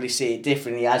squad probably see it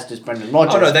differently, as does Brendan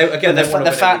Rodgers. Oh no, they But want to win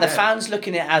every the game. fans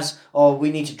looking at it as,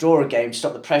 we need to draw a game to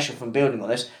stop the pressure from building on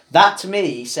this. That to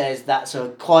me says that's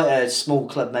quite a small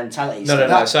club mentality. No.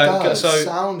 That So does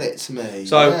sound it to me.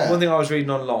 So yeah. one thing I was reading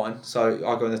online, so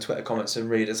I go in the Twitter comments and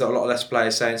read, there's a lot of Leicester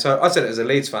players saying, so I said it as a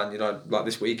Leeds fan, like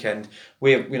this weekend,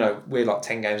 we're like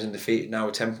 10 games undefeated, now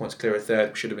we're 10 points clear of third,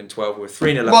 we should have been 12, we're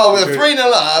 3-0 up. Well, we're 3-0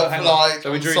 up, hang on. like,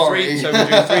 So we drew sorry.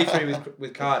 3-3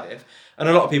 with Cardiff. And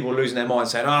a lot of people were losing their mind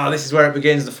saying, this is where it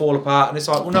begins to fall apart. And it's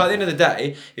like, well, no, at the end of the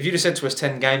day, if you'd have said to us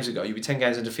 10 games ago, you'd be 10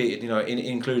 games undefeated,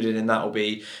 included in that will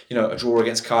be, a draw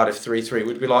against Cardiff 3-3.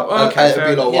 We'd be like, okay,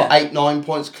 It'd be like, Yeah. 8-9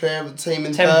 points clear of the team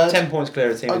in third? 10 points clear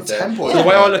of the team in third. 10 points. So the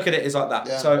way I look at it is like that.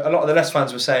 Yeah. So a lot of the Leicester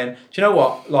fans were saying, do you know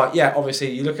what? Like, yeah,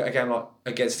 obviously you look at a game like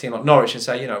against a team like Norwich and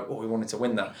say, we wanted to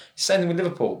win that. Same thing with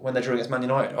Liverpool when they drew against Man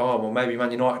United. Oh, well, maybe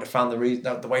Man United have found the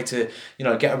way to,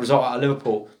 get a result out of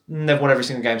Liverpool. They've won every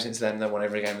single game since then. They've won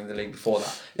every game in the league before that.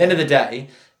 At the end of the day,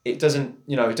 it doesn't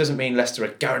mean Leicester are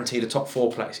guaranteed a top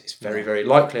 4 place. It's very, very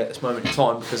likely at this moment in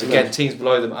time, because again, teams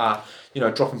below them are,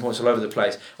 dropping points all over the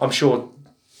place. I'm sure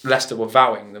Leicester were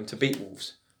vowing them to beat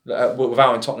Wolves. Were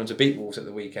vowing Tottenham to beat Wolves at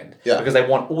the weekend. Yeah. Because they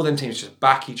want all them teams to just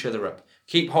back each other up.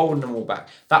 Keep holding them all back.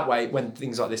 That way, when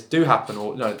things like this do happen,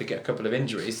 or they get a couple of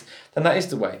injuries, then that is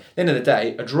the way. At the end of the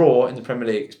day, a draw in the Premier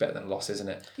League is better than a loss, isn't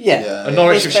it? Yeah. And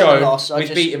Norwich have It's better shown than loss.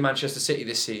 we've beaten Manchester City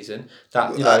this season. That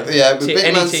we've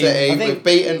beaten Man City. I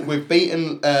think- We've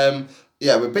beaten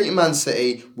Yeah, we're beating Man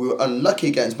City. We were unlucky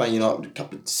against Man United with a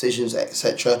couple of decisions,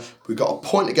 etc. We got a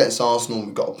point against Arsenal.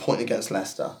 We got a point against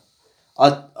Leicester.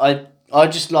 I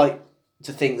just like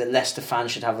to think that Leicester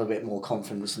fans should have a bit more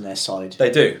confidence in their side.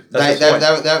 They do. That's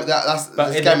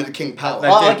But this game of the King Power. They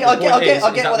do. I The point get is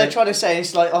what that they're trying to say.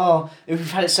 It's like, oh, if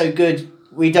we've had it so good,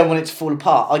 we don't want it to fall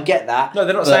apart. I get that. No,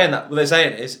 they're not but- saying that. What they're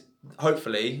saying is,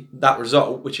 hopefully, that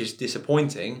result, which is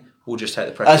disappointing, will just take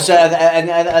the pressure So off.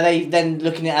 are they then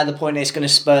looking at the point it's going to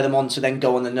spur them on to then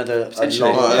go on another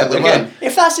Potentially. long? Yeah, but Again,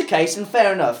 if that's the case, then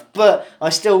fair enough. But I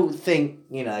still think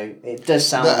it does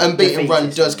sound The unbeaten run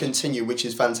defeatist. does continue, which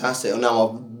is fantastic. Now,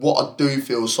 what I do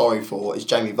feel sorry for is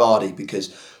Jamie Vardy, because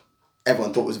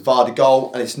everyone thought it was a Vardy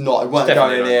goal, and it's not. It wasn't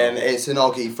Definitely going in. not. It's an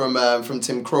Oggy from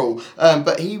Tim Krul.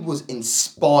 But he was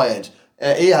inspired.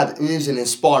 He was in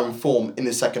inspiring form in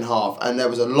the second half, and there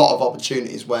was a lot of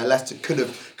opportunities where Leicester could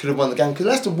have won the game, because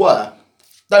Leicester were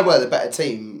the better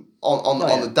team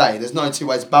on the day. There's no two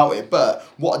ways about it. But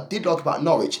what I did like about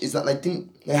Norwich is that they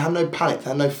had no panic, they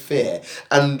had no fear,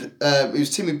 and it was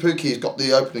Timu Pukki who's got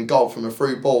the opening goal from a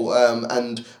through ball,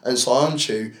 and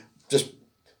Sionchu just.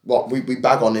 We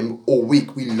bag on him all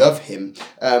week. We love him,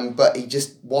 but he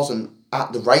just wasn't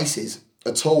at the races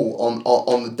at all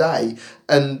on the day.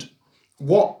 And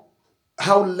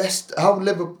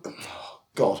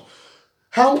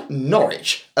how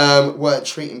Norwich were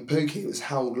treating Pukki was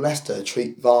how Leicester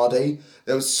treat Vardy.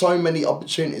 There was so many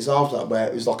opportunities after that where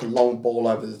it was like a long ball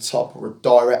over the top or a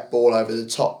direct ball over the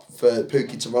top for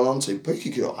Pukki to run onto.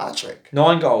 Pukki could have a hat-trick.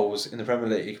 9 goals in the Premier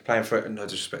League, playing for, no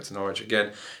disrespect to Norwich,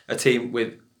 again, a team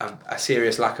with a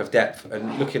serious lack of depth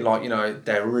and looking like,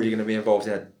 they're really going to be involved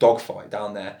in a dogfight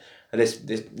down there. And this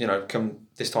come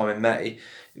this time in May,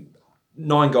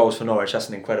 9 goals for Norwich, that's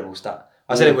an incredible stat.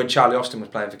 I said it when Charlie Austin was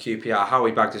playing for QPR, how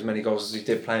he bagged as many goals as he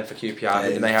did playing for QPR. Yeah,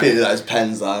 and they feel those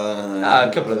pens though.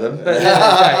 a couple of them. But at the end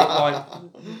of the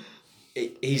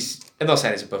day, he's. I'm not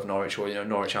saying it's above Norwich or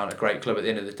Norwich aren't a great club. At the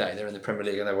end of the day, they're in the Premier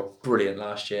League and they were brilliant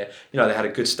last year. They had a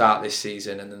good start this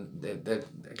season, and then they're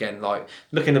again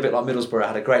looking a bit like Middlesbrough.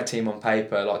 Had a great team on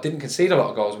paper. Didn't concede a lot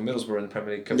of goals when Middlesbrough in the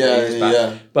Premier League a couple of years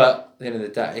back. But at the end of the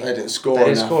day, they didn't score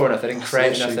enough. They didn't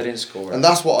create enough. They didn't score enough. And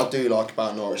that's what I do like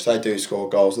about Norwich. They do score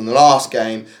goals. In the last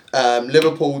game,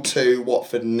 Liverpool 2,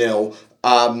 Watford 0.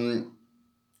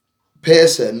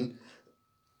 Pearson.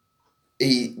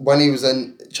 When he was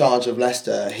in charge of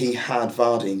Leicester, he had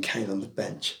Vardy and Kane on the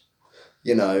bench.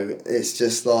 It's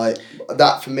just like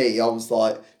that for me. I was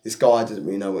like, this guy doesn't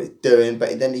really know what he's doing,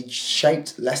 but then he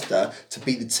shaped Leicester to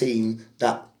be the team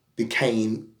that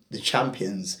became the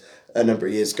champions a number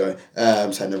of years ago.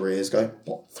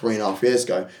 3.5 years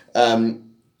ago.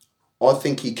 I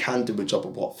think he can do a job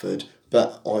at Watford,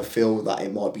 but I feel that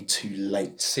it might be too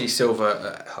late. See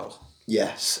Silva at Hull.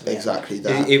 Yes, exactly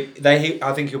that.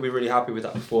 I think he'll be really happy with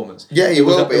that performance. Yeah, he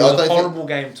will be. It was a horrible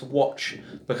game to watch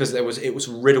because it was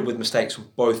riddled with mistakes from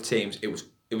both teams. It was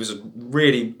a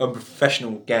really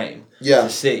unprofessional game to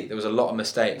see. There was a lot of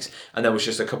mistakes, and there was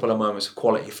just a couple of moments of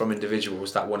quality from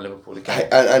individuals that won Liverpool the game.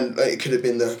 And it could have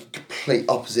been the complete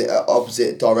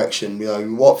opposite direction.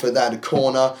 Watford, they had a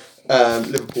corner.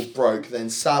 Liverpool broke. Then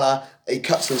Salah, he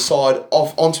cuts inside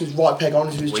off onto his right peg,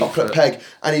 onto his chocolate peg,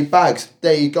 and he bags.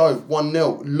 There you go,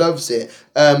 1-0. Loves it.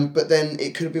 But then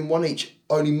it could have been 1 each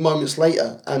only moments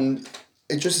later, and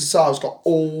Idrissa Salah's got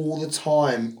all the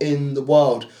time in the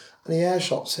world, and he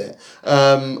airshots it.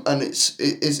 And it's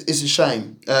a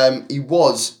shame. He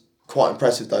was quite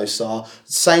impressive though, Sarr.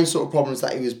 Same sort of problems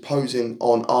that he was posing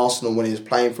on Arsenal when he was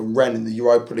playing for Rennes in the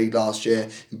Europa League last year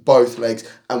in both legs,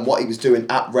 and what he was doing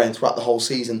at Rennes throughout the whole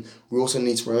season. We also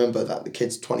need to remember that the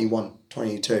kid's 21,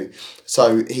 22.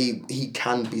 So he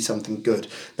can be something good.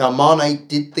 Now, Mane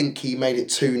did think he made it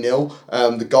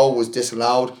 2-0. The goal was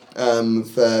disallowed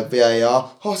for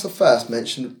VAR. Oh, it's the first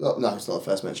mention. Oh, no, it's not the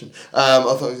first mention. I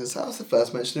thought it was the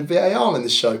first mention of VAR in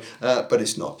this show, but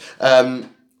it's not.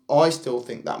 I still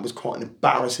think that was quite an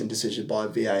embarrassing decision by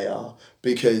VAR,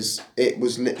 because it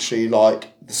was literally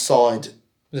like the side. It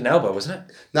was an elbow, wasn't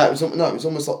it? No, it was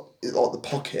almost like the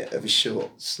pocket of his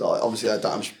shorts. Like, obviously, I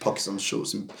don't have pockets on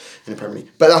shorts in the Premier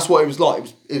League, but that's what it was like.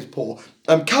 It was poor.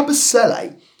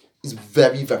 Kabasele is a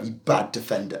very, very bad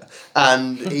defender,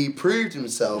 and he proved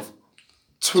himself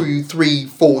 2, 3,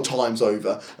 4 times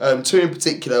over. 2 in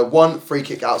particular, 1 free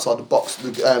kick outside the box.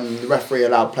 The referee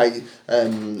allowed the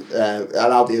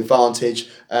advantage,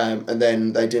 and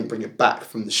then they didn't bring it back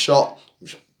from the shot,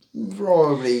 which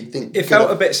probably think It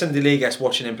felt a bit Sunday League-esque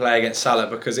watching him play against Salah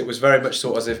because it was very much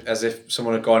sort of as if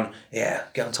someone had gone, yeah,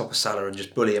 get on top of Salah and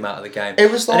just bully him out of the game. It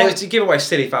was like, and it was to give away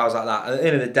silly fouls like that. At the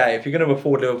end of the day, if you're going to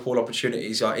afford Liverpool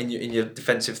opportunities like in your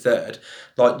defensive third,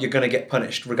 like you're going to get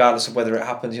punished regardless of whether it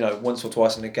happens, once or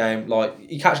twice in a game. Like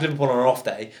you catch Liverpool on an off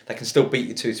day, they can still beat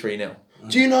you 2-3-0.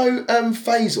 Do you know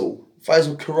Faisal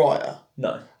Karaya?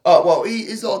 No. Well, he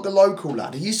is like the local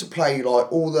lad. He used to play he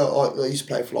used to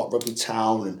play for like Rugby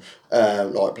Town and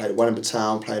played at Wellingborough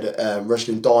Town, played at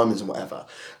Rushden Diamonds and whatever.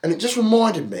 And it just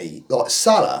reminded me like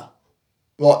Salah,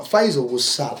 like Faisal was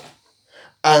Salah,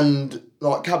 and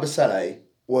like Kabasele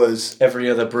was every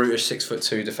other brutish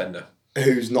 6'2" defender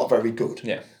who's not very good.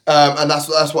 Yeah. And that's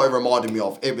what it reminded me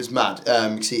of. It was mad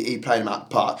because he played him out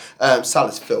the park.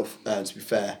 Salah's filth, to be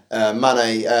fair.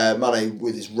 Mane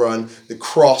with his run, the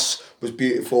cross was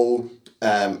beautiful.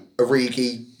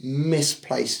 Origi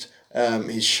misplaced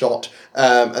his shot,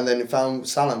 and then it found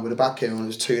Salah with a back heel and it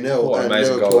was 2-0. What an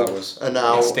amazing goal that was. And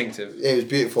now, instinctive. It was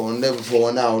beautiful, and Liverpool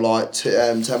are now like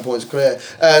 10 points clear.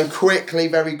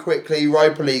 Very quickly,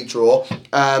 Europa League draw.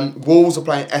 Wolves are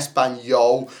playing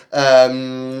Espanyol.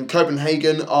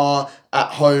 Copenhagen are at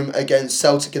home against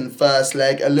Celtic in the first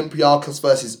leg. Olympiacos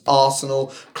versus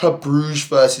Arsenal. Club Brugge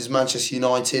versus Manchester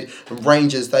United. And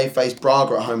Rangers, they face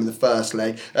Braga at home in the first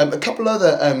leg. A couple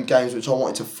other games which I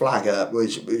wanted to flag up,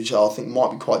 which I think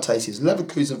might be quite tasty, is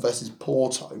Leverkusen versus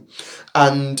Porto.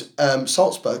 And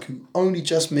Salzburg, who only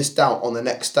just missed out on the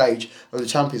next stage of the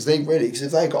Champions League, really, because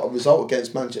if they got a result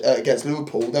against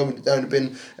Liverpool, they would have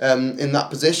been in that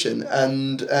position.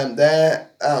 And they're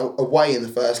away in the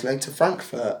first leg to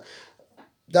Frankfurt.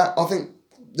 That I think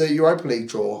the Europa League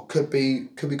draw could be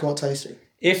quite tasty.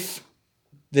 If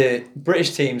the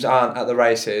British teams aren't at the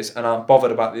races and aren't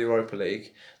bothered about the Europa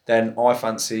League, then I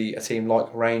fancy a team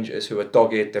like Rangers, who are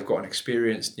dogged. They've got an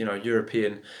experienced,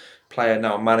 European player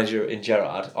now, manager in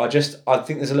Gerrard. I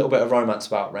think there's a little bit of romance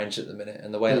about Rangers at the minute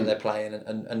and the way that they're playing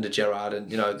and under Gerrard.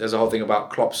 And there's a whole thing about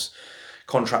Klopp's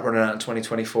contract running out in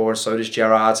 2024, and so does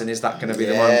Gerrard's. And is that going to be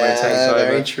the moment where he takes over?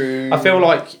 Very true. I feel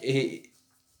like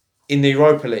in the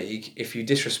Europa League, if you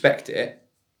disrespect it,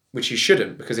 which you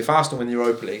shouldn't, because if Arsenal win the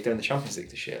Europa League, they're in the Champions League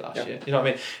this year, last year. You know what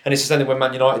I mean? And it's the same thing when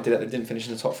Man United did it, they didn't finish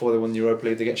in the top four, they won the Europa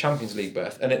League, they get Champions League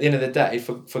berth. And at the end of the day,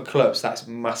 for clubs, that's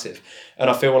massive. And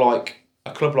I feel like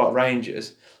a club like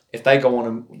Rangers, if they go on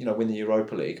and win the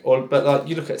Europa League, but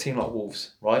you look at a team like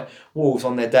Wolves, right? Wolves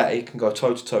on their day can go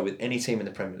toe to toe with any team in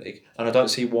the Premier League, and I don't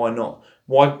see why not.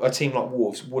 Why a team like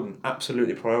Wolves wouldn't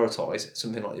absolutely prioritise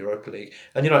something like the Europa League.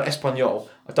 And Espanyol,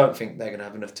 I don't think they're going to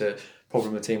have enough to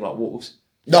problem a team like Wolves.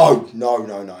 No.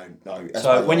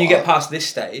 So when you get past this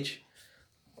stage,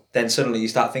 then suddenly you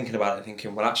start thinking about it and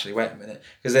thinking, well, actually, wait a minute,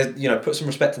 because there's put some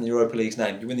respect in the Europa League's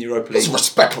name. You win the Europa League. Put some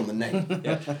respect on the name.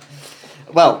 Yeah.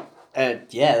 Well,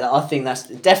 I think that's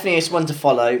definitely it's one to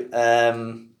follow.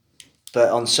 But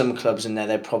on some clubs in there,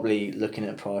 they're probably looking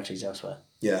at priorities elsewhere.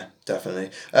 Yeah, definitely.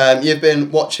 You've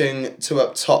been watching Two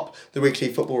Up Top, the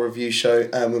weekly football review show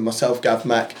with myself, Gav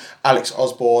Mack, Alex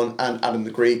Osborne and Adam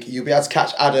the Greek. You'll be able to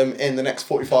catch Adam in the next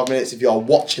 45 minutes if you are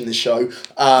watching the show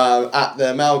at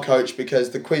the Mail Coach,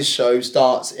 because the quiz show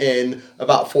starts in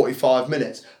about 45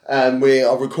 minutes. We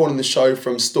are recording the show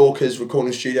from Stalkers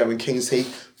Recording Studio in Kings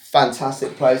Heath.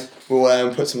 Fantastic place.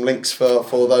 We'll put some links for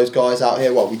those guys out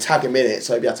here. Well, we tag them in it,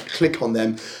 so you'll be able to click on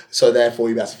them. So therefore,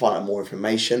 you'll be able to find out more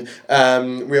information.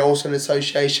 We're also in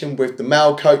association with the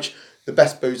Mail Coach, the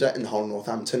best boozer in the whole of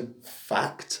Northampton.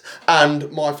 Fact. And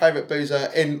my favourite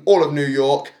boozer in all of New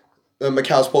York, the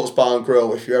Macau Sports Bar and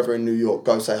Grill. If you're ever in New York,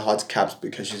 go say hi to Cabs,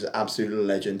 because she's an absolute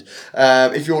legend.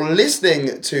 If you're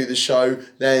listening to the show,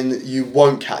 then you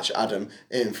won't catch Adam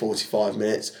in 45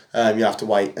 minutes. You'll have to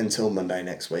wait until Monday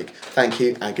next week. Thank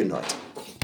you and good night.